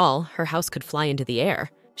 After all, her house could fly into the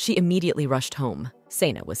air. She immediately rushed home.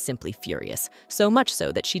 Sena was simply furious, so much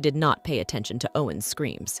so that she did not pay attention to Owen's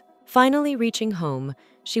screams. Finally reaching home,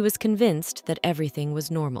 she was convinced that everything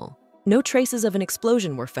was normal. No traces of an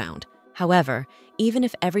explosion were found. However, even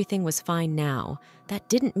if everything was fine now, that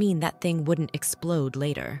didn't mean that thing wouldn't explode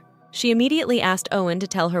later. She immediately asked Owen to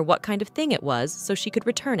tell her what kind of thing it was so she could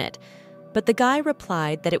return it. But the guy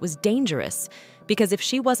replied that it was dangerous because if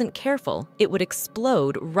she wasn't careful, it would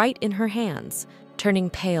explode right in her hands. Turning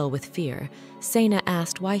pale with fear, Sena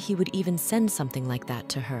asked why he would even send something like that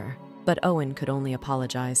to her. But Owen could only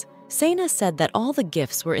apologize. Sena said that all the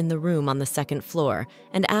gifts were in the room on the second floor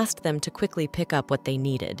and asked them to quickly pick up what they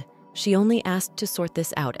needed. She only asked to sort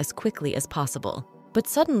this out as quickly as possible. But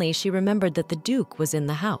suddenly she remembered that the Duke was in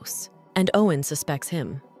the house, and Owen suspects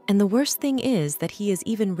him. And the worst thing is that he is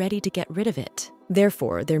even ready to get rid of it.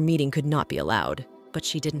 Therefore, their meeting could not be allowed, but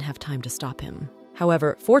she didn't have time to stop him.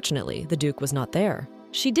 However, fortunately, the Duke was not there.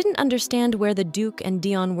 She didn't understand where the Duke and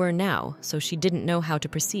Dion were now, so she didn't know how to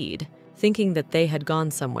proceed. Thinking that they had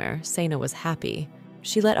gone somewhere, Sena was happy.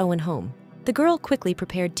 She let Owen home. The girl quickly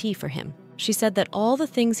prepared tea for him. She said that all the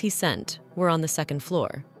things he sent were on the second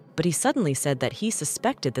floor, but he suddenly said that he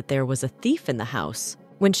suspected that there was a thief in the house.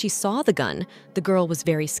 When she saw the gun, the girl was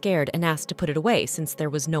very scared and asked to put it away since there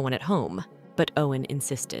was no one at home. But Owen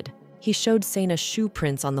insisted. He showed Sena shoe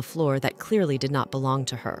prints on the floor that clearly did not belong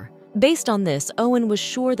to her. Based on this, Owen was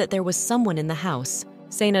sure that there was someone in the house.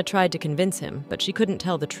 Sena tried to convince him, but she couldn't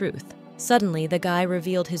tell the truth. Suddenly, the guy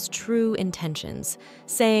revealed his true intentions,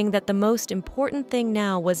 saying that the most important thing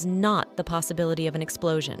now was not the possibility of an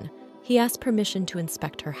explosion. He asked permission to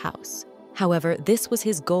inspect her house. However, this was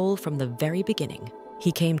his goal from the very beginning.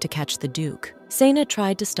 He came to catch the Duke. Sena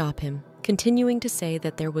tried to stop him, continuing to say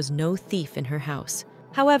that there was no thief in her house.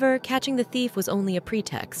 However, catching the thief was only a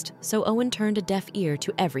pretext, so Owen turned a deaf ear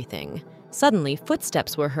to everything. Suddenly,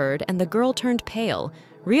 footsteps were heard and the girl turned pale,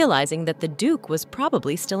 realizing that the Duke was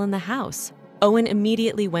probably still in the house. Owen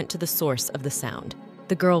immediately went to the source of the sound.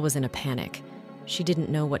 The girl was in a panic. She didn't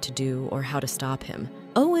know what to do or how to stop him.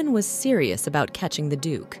 Owen was serious about catching the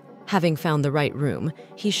Duke. Having found the right room,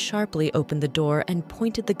 he sharply opened the door and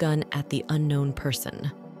pointed the gun at the unknown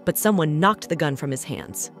person. But someone knocked the gun from his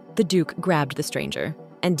hands. The Duke grabbed the stranger,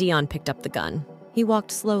 and Dion picked up the gun. He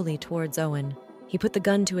walked slowly towards Owen. He put the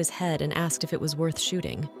gun to his head and asked if it was worth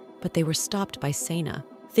shooting, but they were stopped by Sena.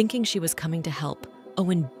 Thinking she was coming to help,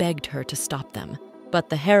 Owen begged her to stop them. But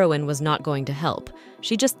the heroine was not going to help.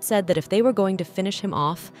 She just said that if they were going to finish him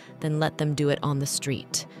off, then let them do it on the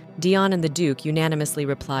street. Dion and the Duke unanimously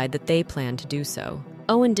replied that they planned to do so.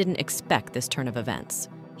 Owen didn't expect this turn of events.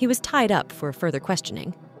 He was tied up for further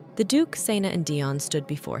questioning. The Duke, Sena, and Dion stood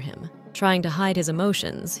before him. Trying to hide his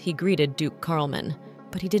emotions, he greeted Duke Carlman,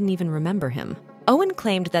 but he didn't even remember him. Owen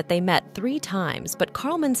claimed that they met 3 times, but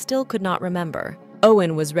Carlman still could not remember.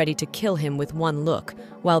 Owen was ready to kill him with one look,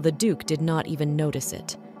 while the Duke did not even notice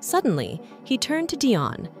it. Suddenly, he turned to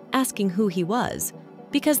Dion, asking who he was,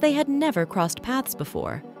 because they had never crossed paths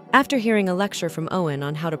before. After hearing a lecture from Owen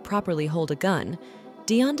on how to properly hold a gun,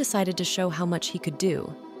 Dion decided to show how much he could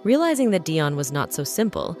do. Realizing that Dion was not so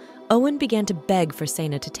simple, Owen began to beg for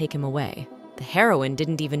Sena to take him away. The heroine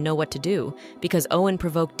didn't even know what to do, because Owen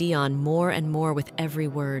provoked Dion more and more with every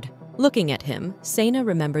word. Looking at him, Sena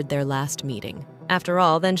remembered their last meeting. After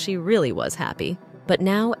all, then she really was happy. But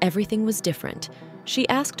now everything was different. She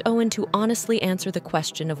asked Owen to honestly answer the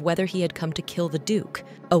question of whether he had come to kill the Duke.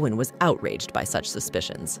 Owen was outraged by such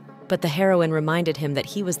suspicions. But the heroine reminded him that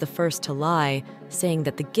he was the first to lie, saying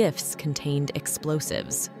that the gifts contained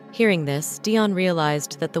explosives. Hearing this, Dion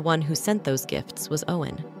realized that the one who sent those gifts was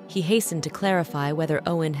Owen. He hastened to clarify whether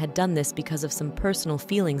Owen had done this because of some personal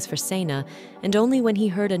feelings for Sena, and only when he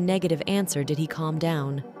heard a negative answer did he calm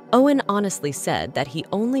down. Owen honestly said that he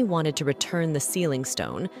only wanted to return the sealing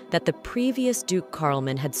stone that the previous Duke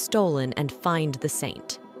Carlman had stolen and find the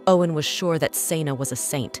saint. Owen was sure that Sena was a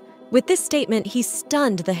saint. With this statement, he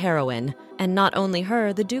stunned the heroine, and not only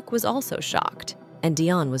her, the Duke was also shocked. And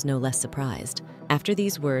Dion was no less surprised. After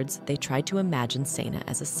these words, they tried to imagine Sena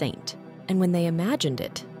as a saint. And when they imagined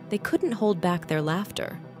it, they couldn't hold back their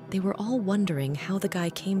laughter. They were all wondering how the guy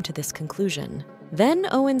came to this conclusion. Then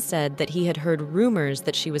Owen said that he had heard rumors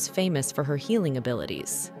that she was famous for her healing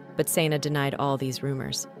abilities. But Sena denied all these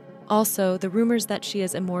rumors. Also, the rumors that she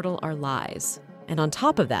is immortal are lies. And on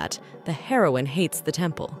top of that, the heroine hates the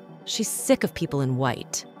temple. She's sick of people in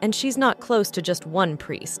white, and she's not close to just one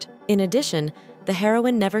priest. In addition, the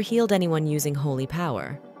heroine never healed anyone using holy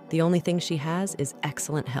power. The only thing she has is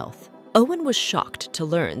excellent health. Owen was shocked to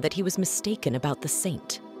learn that he was mistaken about the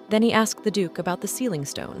saint. Then he asked the Duke about the sealing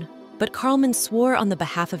stone. But Carlman swore on the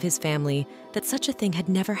behalf of his family that such a thing had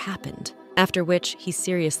never happened, after which he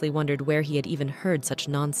seriously wondered where he had even heard such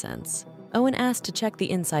nonsense. Owen asked to check the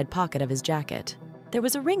inside pocket of his jacket. There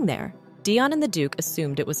was a ring there. Dion and the Duke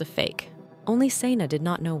assumed it was a fake. Only Sena did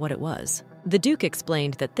not know what it was. The Duke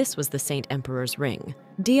explained that this was the Saint Emperor's ring.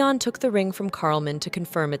 Dion took the ring from Carlman to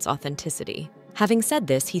confirm its authenticity. Having said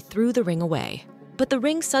this, he threw the ring away. But the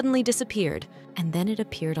ring suddenly disappeared, and then it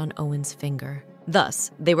appeared on Owen's finger.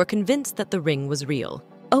 Thus, they were convinced that the ring was real.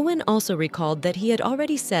 Owen also recalled that he had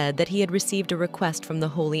already said that he had received a request from the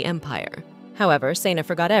Holy Empire. However, Sena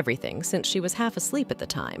forgot everything since she was half asleep at the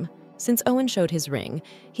time. Since Owen showed his ring,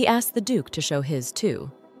 he asked the Duke to show his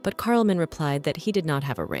too. But Carlman replied that he did not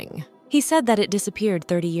have a ring. He said that it disappeared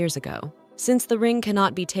 30 years ago. Since the ring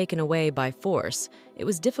cannot be taken away by force, it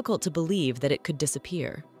was difficult to believe that it could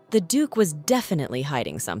disappear. The Duke was definitely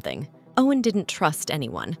hiding something. Owen didn't trust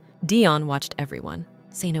anyone. Dion watched everyone.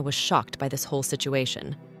 Sena was shocked by this whole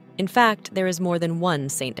situation. In fact, there is more than one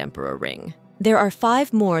Saint Emperor ring. There are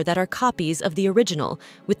 5 more that are copies of the original,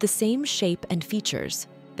 with the same shape and features.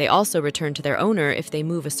 They also return to their owner if they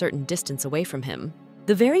move a certain distance away from him.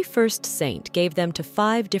 The very first saint gave them to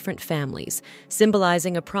 5 different families,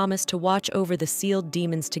 symbolizing a promise to watch over the sealed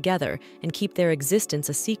demons together and keep their existence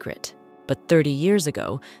a secret. But 30 years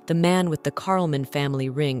ago, the man with the Carlman family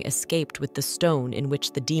ring escaped with the stone in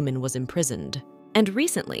which the demon was imprisoned. And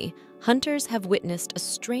recently, hunters have witnessed a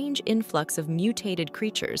strange influx of mutated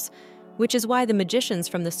creatures, which is why the magicians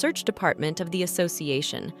from the search department of the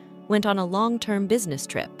association went on a long-term business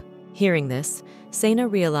trip. Hearing this, Sena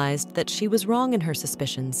realized that she was wrong in her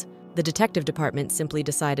suspicions. The detective department simply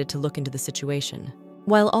decided to look into the situation.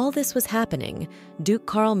 While all this was happening, Duke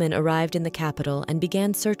Carlman arrived in the capital and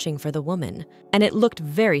began searching for the woman, and it looked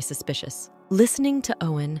very suspicious. Listening to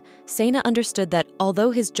Owen, Sena understood that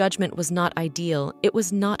although his judgment was not ideal, it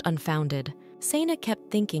was not unfounded. Sena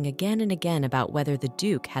kept thinking again and again about whether the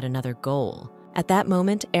Duke had another goal. At that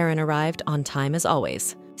moment, Aaron arrived on time as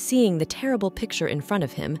always. Seeing the terrible picture in front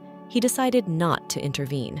of him, he decided not to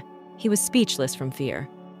intervene. He was speechless from fear.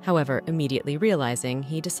 However, immediately realizing,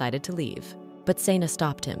 he decided to leave. But Sena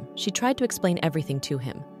stopped him. She tried to explain everything to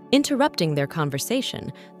him. Interrupting their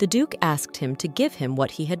conversation, the Duke asked him to give him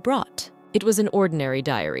what he had brought. It was an ordinary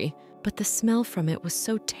diary, but the smell from it was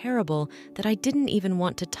so terrible that I didn't even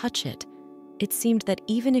want to touch it. It seemed that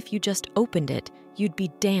even if you just opened it, you'd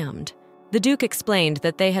be damned. The Duke explained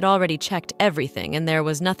that they had already checked everything and there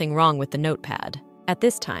was nothing wrong with the notepad. At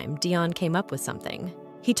this time, Dion came up with something.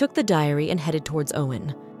 He took the diary and headed towards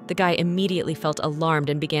Owen. The guy immediately felt alarmed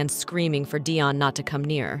and began screaming for Dion not to come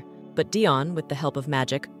near. But Dion, with the help of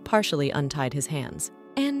magic, partially untied his hands.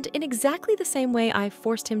 And in exactly the same way, I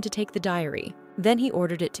forced him to take the diary. Then he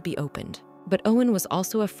ordered it to be opened. But Owen was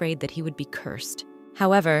also afraid that he would be cursed.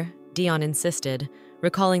 However, Dion insisted,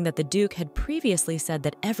 recalling that the Duke had previously said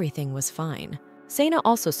that everything was fine. Sena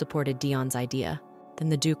also supported Dion's idea. Then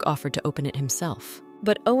the Duke offered to open it himself.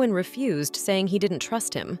 But Owen refused, saying he didn't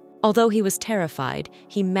trust him. Although he was terrified,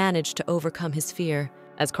 he managed to overcome his fear.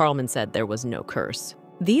 As Carlman said, there was no curse.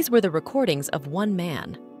 These were the recordings of one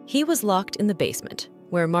man. He was locked in the basement,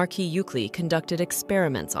 where Marquis Euclid conducted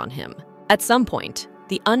experiments on him. At some point,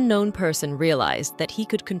 the unknown person realized that he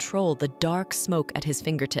could control the dark smoke at his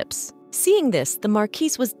fingertips. Seeing this, the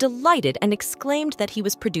Marquis was delighted and exclaimed that he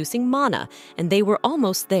was producing mana, and they were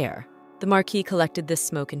almost there. The Marquis collected this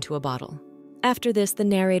smoke into a bottle. After this, the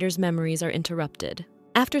narrator's memories are interrupted.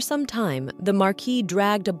 After some time, the Marquis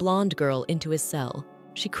dragged a blonde girl into his cell.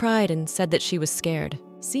 She cried and said that she was scared.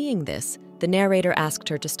 Seeing this, The narrator asked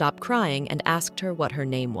her to stop crying and asked her what her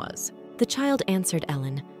name was. The child answered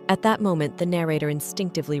Ellen. At that moment, the narrator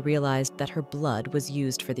instinctively realized that her blood was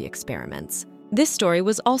used for the experiments. This story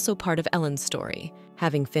was also part of Ellen's story.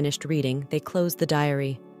 Having finished reading, they closed the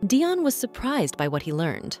diary. Dion was surprised by what he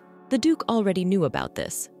learned. The Duke already knew about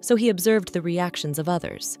this, so he observed the reactions of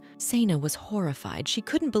others. Sena was horrified. She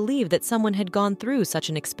couldn't believe that someone had gone through such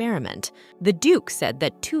an experiment. The Duke said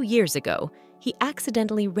that 2 years ago, he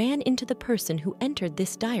accidentally ran into the person who entered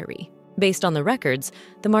this diary. Based on the records,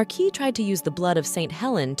 the Marquis tried to use the blood of St.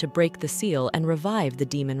 Helen to break the seal and revive the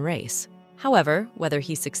demon race. However, whether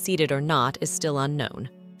he succeeded or not is still unknown,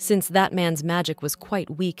 since that man's magic was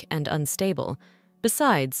quite weak and unstable.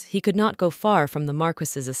 Besides, he could not go far from the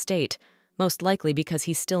Marquis's estate, most likely because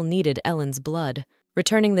he still needed Ellen's blood.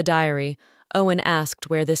 Returning the diary, Owen asked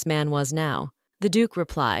where this man was now. The Duke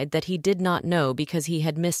replied that he did not know because he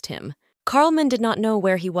had missed him. Carlman did not know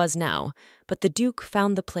where he was now, but the Duke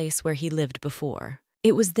found the place where he lived before.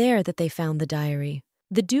 It was there that they found the diary.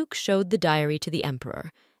 The Duke showed the diary to the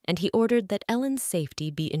Emperor, and he ordered that Ellen's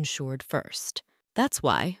safety be ensured first. That's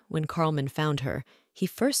why, when Carlman found her, he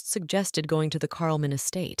first suggested going to the Carlman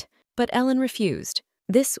estate. But Ellen refused.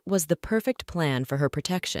 This was the perfect plan for her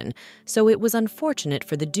protection, so it was unfortunate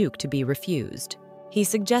for the Duke to be refused. He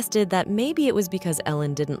suggested that maybe it was because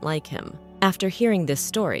Ellen didn't like him. After hearing this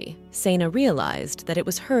story, Sena realized that it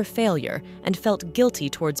was her failure and felt guilty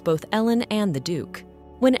towards both Ellen and the Duke.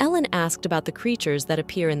 When Ellen asked about the creatures that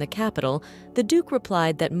appear in the capital, the Duke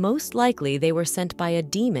replied that most likely they were sent by a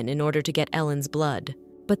demon in order to get Ellen's blood.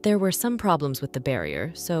 But there were some problems with the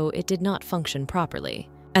barrier, so it did not function properly.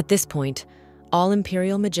 At this point, all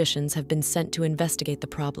Imperial magicians have been sent to investigate the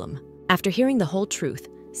problem. After hearing the whole truth,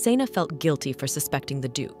 Sena felt guilty for suspecting the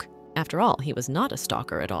Duke. After all, he was not a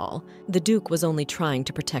stalker at all. The Duke was only trying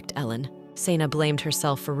to protect Ellen. Sena blamed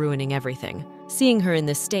herself for ruining everything. Seeing her in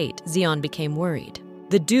this state, Xion became worried.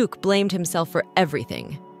 The Duke blamed himself for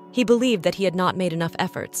everything. He believed that he had not made enough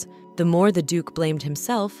efforts. The more the Duke blamed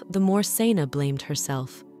himself, the more Sena blamed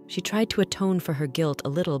herself. She tried to atone for her guilt a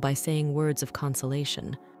little by saying words of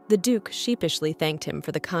consolation. The Duke sheepishly thanked him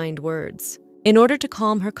for the kind words. In order to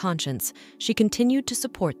calm her conscience, she continued to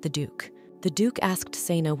support the Duke. The Duke asked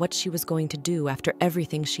Sena what she was going to do after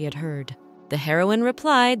everything she had heard. The heroine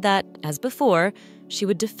replied that, as before, she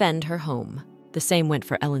would defend her home. The same went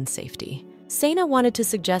for Ellen's safety. Sena wanted to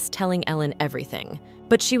suggest telling Ellen everything,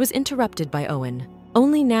 but she was interrupted by Owen.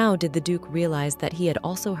 Only now did the Duke realize that he had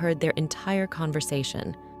also heard their entire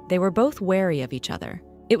conversation. They were both wary of each other.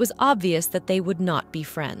 It was obvious that they would not be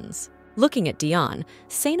friends. Looking at Dion,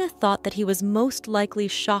 Sena thought that he was most likely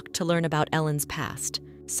shocked to learn about Ellen's past.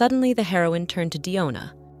 Suddenly, the heroine turned to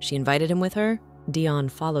Diona. She invited him with her. Dion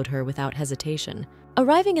followed her without hesitation.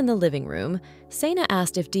 Arriving in the living room, Sena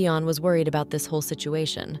asked if Dion was worried about this whole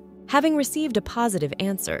situation. Having received a positive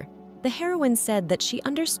answer, the heroine said that she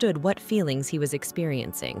understood what feelings he was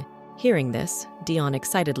experiencing. Hearing this, Dion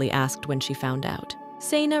excitedly asked when she found out.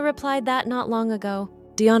 Sena replied that not long ago.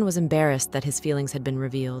 Dion was embarrassed that his feelings had been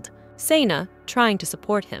revealed. Sena, trying to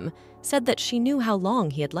support him, said that she knew how long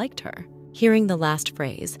he had liked her. Hearing the last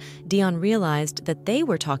phrase, Dion realized that they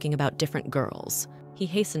were talking about different girls. He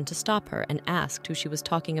hastened to stop her and asked who she was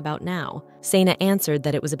talking about now. Sena answered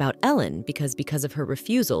that it was about Ellen because of her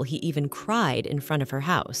refusal, he even cried in front of her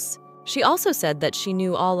house. She also said that she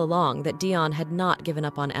knew all along that Dion had not given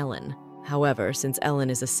up on Ellen. However, since Ellen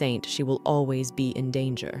is a saint, she will always be in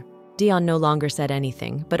danger. Dion no longer said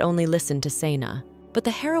anything, but only listened to Sena. But the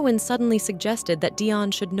heroine suddenly suggested that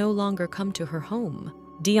Dion should no longer come to her home.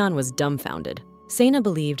 Dion was dumbfounded. Sena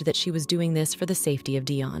believed that she was doing this for the safety of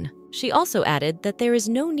Dion. She also added that there is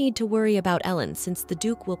no need to worry about Ellen since the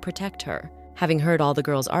Duke will protect her. Having heard all the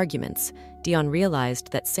girls' arguments, Dion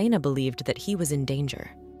realized that Sena believed that he was in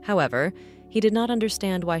danger. However, he did not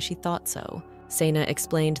understand why she thought so. Sena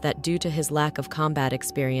explained that due to his lack of combat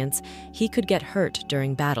experience, he could get hurt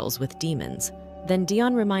during battles with demons. Then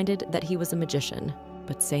Dion reminded that he was a magician,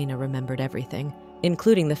 but Sena remembered everything,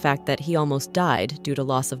 including the fact that he almost died due to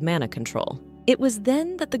loss of mana control. It was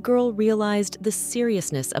then that the girl realized the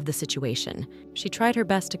seriousness of the situation. She tried her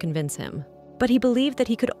best to convince him, but he believed that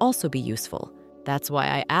he could also be useful. That's why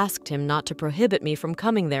I asked him not to prohibit me from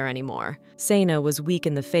coming there anymore. Sena was weak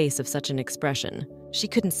in the face of such an expression. She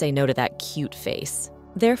couldn't say no to that cute face.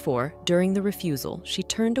 Therefore, during the refusal, she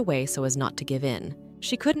turned away so as not to give in.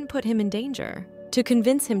 She couldn't put him in danger. To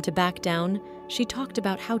convince him to back down, she talked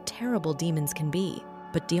about how terrible demons can be,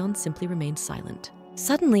 but Dion simply remained silent.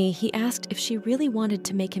 Suddenly, he asked if she really wanted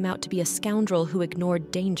to make him out to be a scoundrel who ignored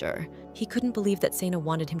danger. He couldn't believe that Sena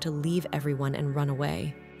wanted him to leave everyone and run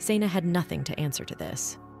away. Sena had nothing to answer to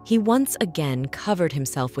this. He once again covered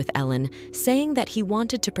himself with Ellen, saying that he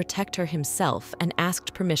wanted to protect her himself and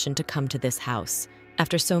asked permission to come to this house.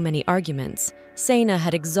 After so many arguments, Sena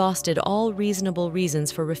had exhausted all reasonable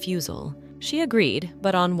reasons for refusal. She agreed,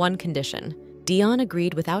 but on one condition. Dion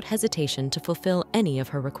agreed without hesitation to fulfill any of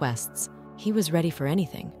her requests. He was ready for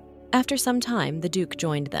anything. After some time, the Duke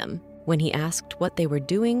joined them. When he asked what they were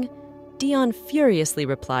doing, Dion furiously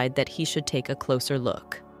replied that he should take a closer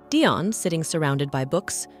look. Dion, sitting surrounded by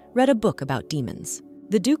books, read a book about demons.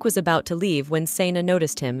 The Duke was about to leave when Sena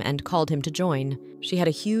noticed him and called him to join. She had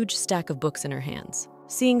a huge stack of books in her hands.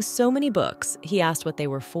 Seeing so many books, he asked what they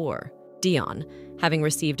were for. Dion, having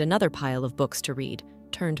received another pile of books to read,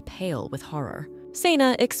 turned pale with horror.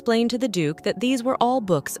 Sena explained to the Duke that these were all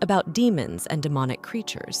books about demons and demonic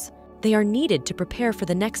creatures. They are needed to prepare for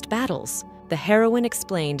the next battles. The heroine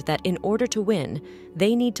explained that in order to win,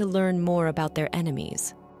 they need to learn more about their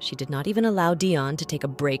enemies. She did not even allow Dion to take a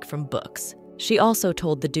break from books. She also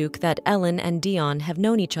told the Duke that Ellen and Dion have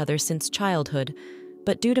known each other since childhood,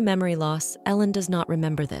 but due to memory loss, Ellen does not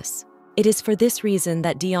remember this. It is for this reason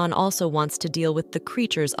that Dion also wants to deal with the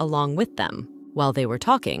creatures along with them. While they were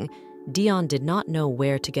talking, Dion did not know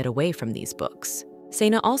where to get away from these books.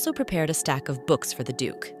 Sena also prepared a stack of books for the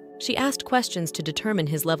Duke. She asked questions to determine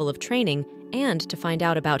his level of training and to find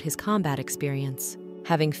out about his combat experience.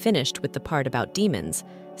 Having finished with the part about demons,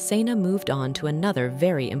 Sena moved on to another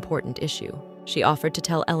very important issue. She offered to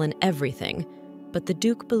tell Ellen everything, but the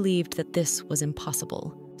Duke believed that this was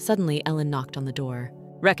impossible. Suddenly, Ellen knocked on the door.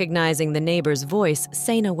 Recognizing the neighbor's voice,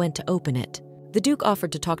 Sena went to open it. The Duke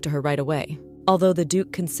offered to talk to her right away. Although the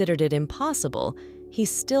Duke considered it impossible, he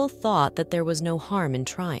still thought that there was no harm in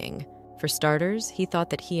trying. For starters, he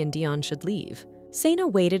thought that he and Dion should leave. Sena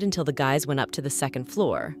waited until the guys went up to the second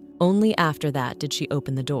floor. Only after that did she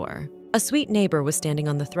open the door. A sweet neighbor was standing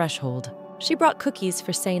on the threshold. She brought cookies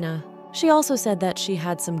for Sena. She also said that she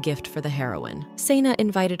had some gift for the heroine. Sena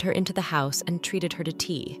invited her into the house and treated her to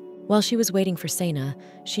tea. While she was waiting for Sena,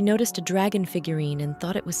 she noticed a dragon figurine and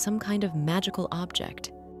thought it was some kind of magical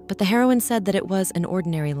object. But the heroine said that it was an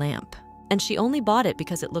ordinary lamp, and she only bought it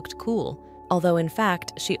because it looked cool, although in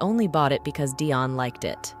fact, she only bought it because Dion liked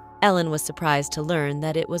it. Ellen was surprised to learn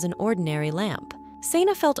that it was an ordinary lamp.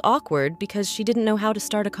 Sena felt awkward because she didn't know how to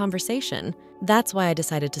start a conversation. That's why I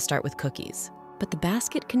decided to start with cookies. But the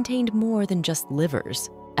basket contained more than just livers.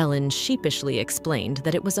 Ellen sheepishly explained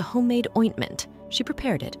that it was a homemade ointment. She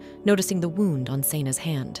prepared it, noticing the wound on Sena's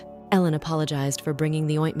hand. Ellen apologized for bringing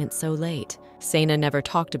the ointment so late. Sena never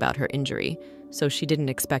talked about her injury, so she didn't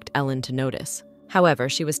expect Ellen to notice. However,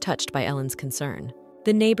 she was touched by Ellen's concern.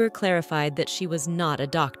 The neighbor clarified that she was not a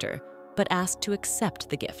doctor, but asked to accept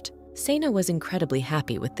the gift. Sena was incredibly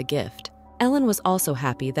happy with the gift. Ellen was also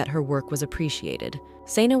happy that her work was appreciated.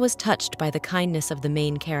 Sena was touched by the kindness of the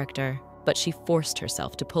main character, but she forced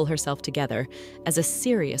herself to pull herself together as a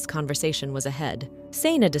serious conversation was ahead.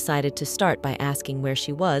 Sena decided to start by asking where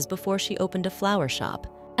she was before she opened a flower shop.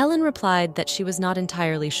 Ellen replied that she was not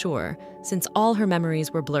entirely sure, since all her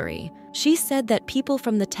memories were blurry. She said that people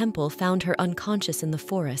from the temple found her unconscious in the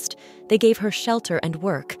forest. They gave her shelter and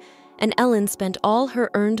work, and Ellen spent all her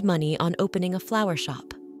earned money on opening a flower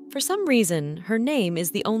shop. For some reason, her name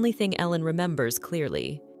is the only thing Ellen remembers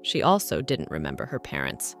clearly. She also didn't remember her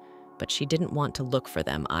parents, but she didn't want to look for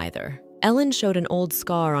them either. Ellen showed an old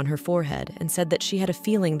scar on her forehead and said that she had a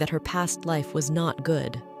feeling that her past life was not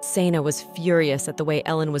good. Sena was furious at the way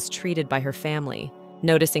Ellen was treated by her family.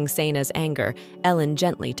 Noticing Sena's anger, Ellen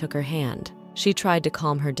gently took her hand. She tried to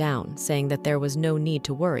calm her down, saying that there was no need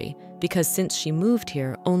to worry, because since she moved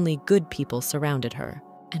here, only good people surrounded her.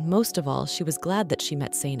 And most of all, she was glad that she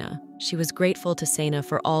met Sena. She was grateful to Sena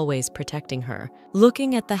for always protecting her.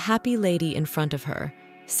 Looking at the happy lady in front of her,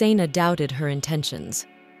 Sena doubted her intentions,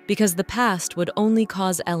 because the past would only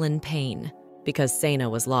cause Ellen pain. Because Sena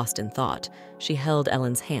was lost in thought, she held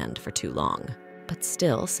Ellen's hand for too long. But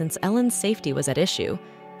still, since Ellen's safety was at issue,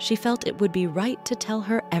 she felt it would be right to tell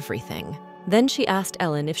her everything. Then she asked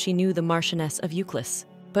Ellen if she knew the Marchioness of Euclid,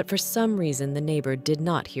 but for some reason the neighbor did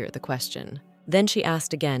not hear the question. Then she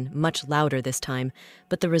asked again, much louder this time,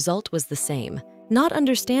 but the result was the same. Not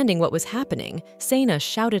understanding what was happening, Sena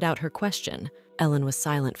shouted out her question. Ellen was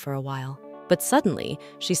silent for a while, but suddenly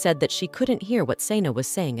she said that she couldn't hear what Sena was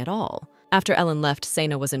saying at all. After Ellen left,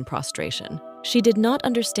 Sena was in prostration. She did not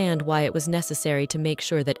understand why it was necessary to make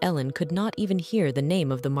sure that Ellen could not even hear the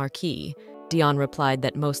name of the Marquis. Dion replied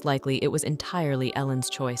that most likely it was entirely Ellen's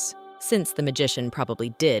choice, since the magician probably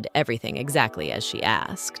did everything exactly as she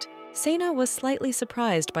asked. Sena was slightly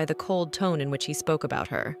surprised by the cold tone in which he spoke about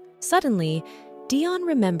her. Suddenly, Dion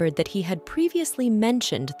remembered that he had previously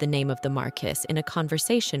mentioned the name of the Marquis in a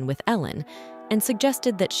conversation with Ellen and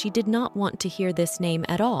suggested that she did not want to hear this name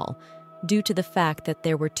at all, due to the fact that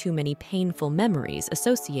there were too many painful memories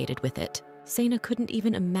associated with it. Sena couldn't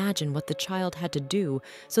even imagine what the child had to do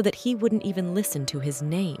so that he wouldn't even listen to his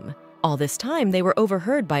name. All this time, they were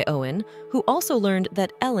overheard by Owen, who also learned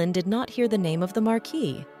that Ellen did not hear the name of the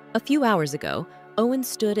Marquis. A few hours ago, Owen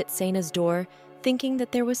stood at Sena's door, thinking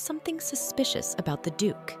that there was something suspicious about the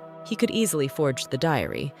Duke. He could easily forge the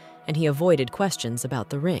diary, and he avoided questions about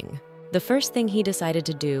the ring. The first thing he decided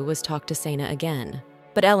to do was talk to Sena again.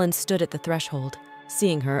 But Ellen stood at the threshold.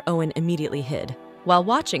 Seeing her, Owen immediately hid. While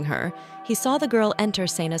watching her, he saw the girl enter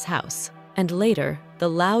Sena's house. And later, the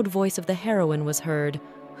loud voice of the heroine was heard,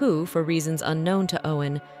 who, for reasons unknown to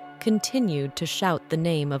Owen, continued to shout the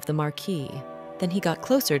name of the Marquis. Then he got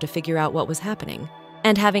closer to figure out what was happening.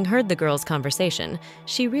 And having heard the girl's conversation,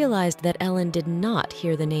 she realized that Ellen did not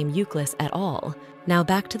hear the name Euclid at all. Now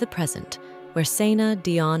back to the present, where Sena,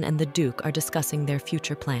 Dion, and the Duke are discussing their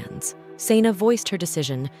future plans. Sena voiced her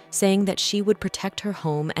decision, saying that she would protect her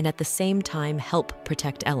home and at the same time help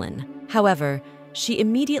protect Ellen. However, she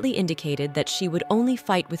immediately indicated that she would only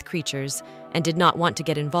fight with creatures and did not want to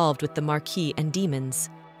get involved with the Marquis and demons.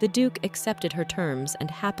 The Duke accepted her terms and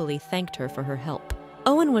happily thanked her for her help.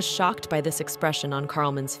 Owen was shocked by this expression on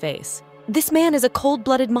Carlman's face. This man is a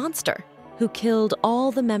cold-blooded monster who killed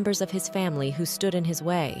all the members of his family who stood in his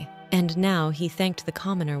way. And now he thanked the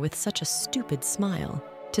commoner with such a stupid smile.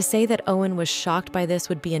 To say that Owen was shocked by this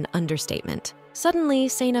would be an understatement. Suddenly,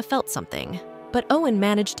 Sena felt something, but Owen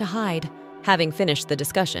managed to hide. Having finished the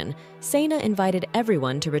discussion, Sena invited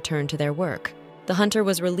everyone to return to their work. The hunter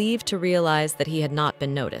was relieved to realize that he had not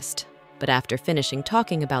been noticed. But after finishing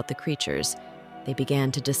talking about the creatures, they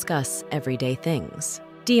began to discuss everyday things.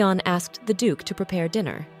 Dion asked the Duke to prepare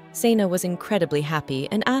dinner. Sena was incredibly happy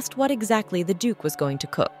and asked what exactly the Duke was going to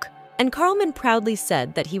cook. And Carlman proudly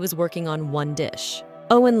said that he was working on one dish.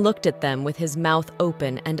 Owen looked at them with his mouth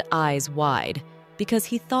open and eyes wide, because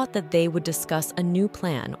he thought that they would discuss a new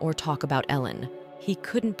plan or talk about Ellen. He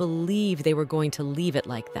couldn't believe they were going to leave it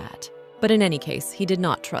like that. But in any case, he did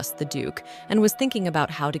not trust the Duke and was thinking about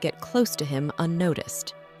how to get close to him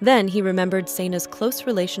unnoticed. Then he remembered Sena's close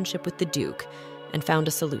relationship with the Duke and found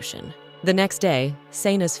a solution. The next day,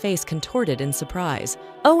 Sena's face contorted in surprise.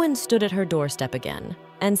 Owen stood at her doorstep again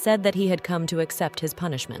and said that he had come to accept his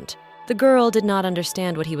punishment. The girl did not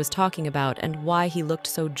understand what he was talking about and why he looked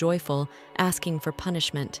so joyful, asking for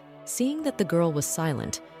punishment. Seeing that the girl was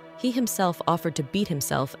silent, he himself offered to beat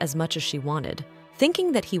himself as much as she wanted.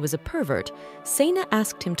 Thinking that he was a pervert, Sena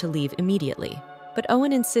asked him to leave immediately. But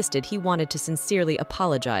Owen insisted he wanted to sincerely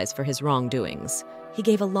apologize for his wrongdoings. He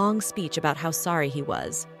gave a long speech about how sorry he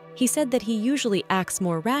was. He said that he usually acts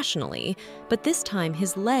more rationally, but this time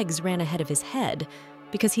his legs ran ahead of his head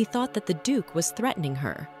because he thought that the Duke was threatening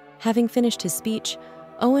her. Having finished his speech,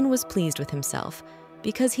 Owen was pleased with himself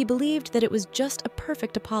because he believed that it was just a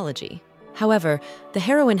perfect apology. However, the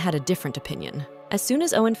heroine had a different opinion. As soon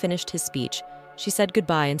as Owen finished his speech, she said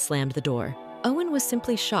goodbye and slammed the door. Owen was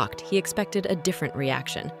simply shocked. He expected a different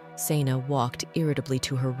reaction. Sena walked irritably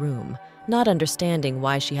to her room, not understanding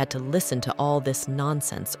why she had to listen to all this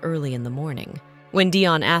nonsense early in the morning. When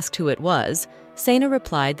Dion asked who it was, Sena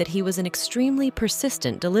replied that he was an extremely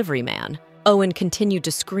persistent delivery man. Owen continued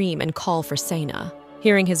to scream and call for Sena.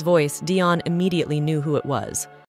 Hearing his voice, Dion immediately knew who it was.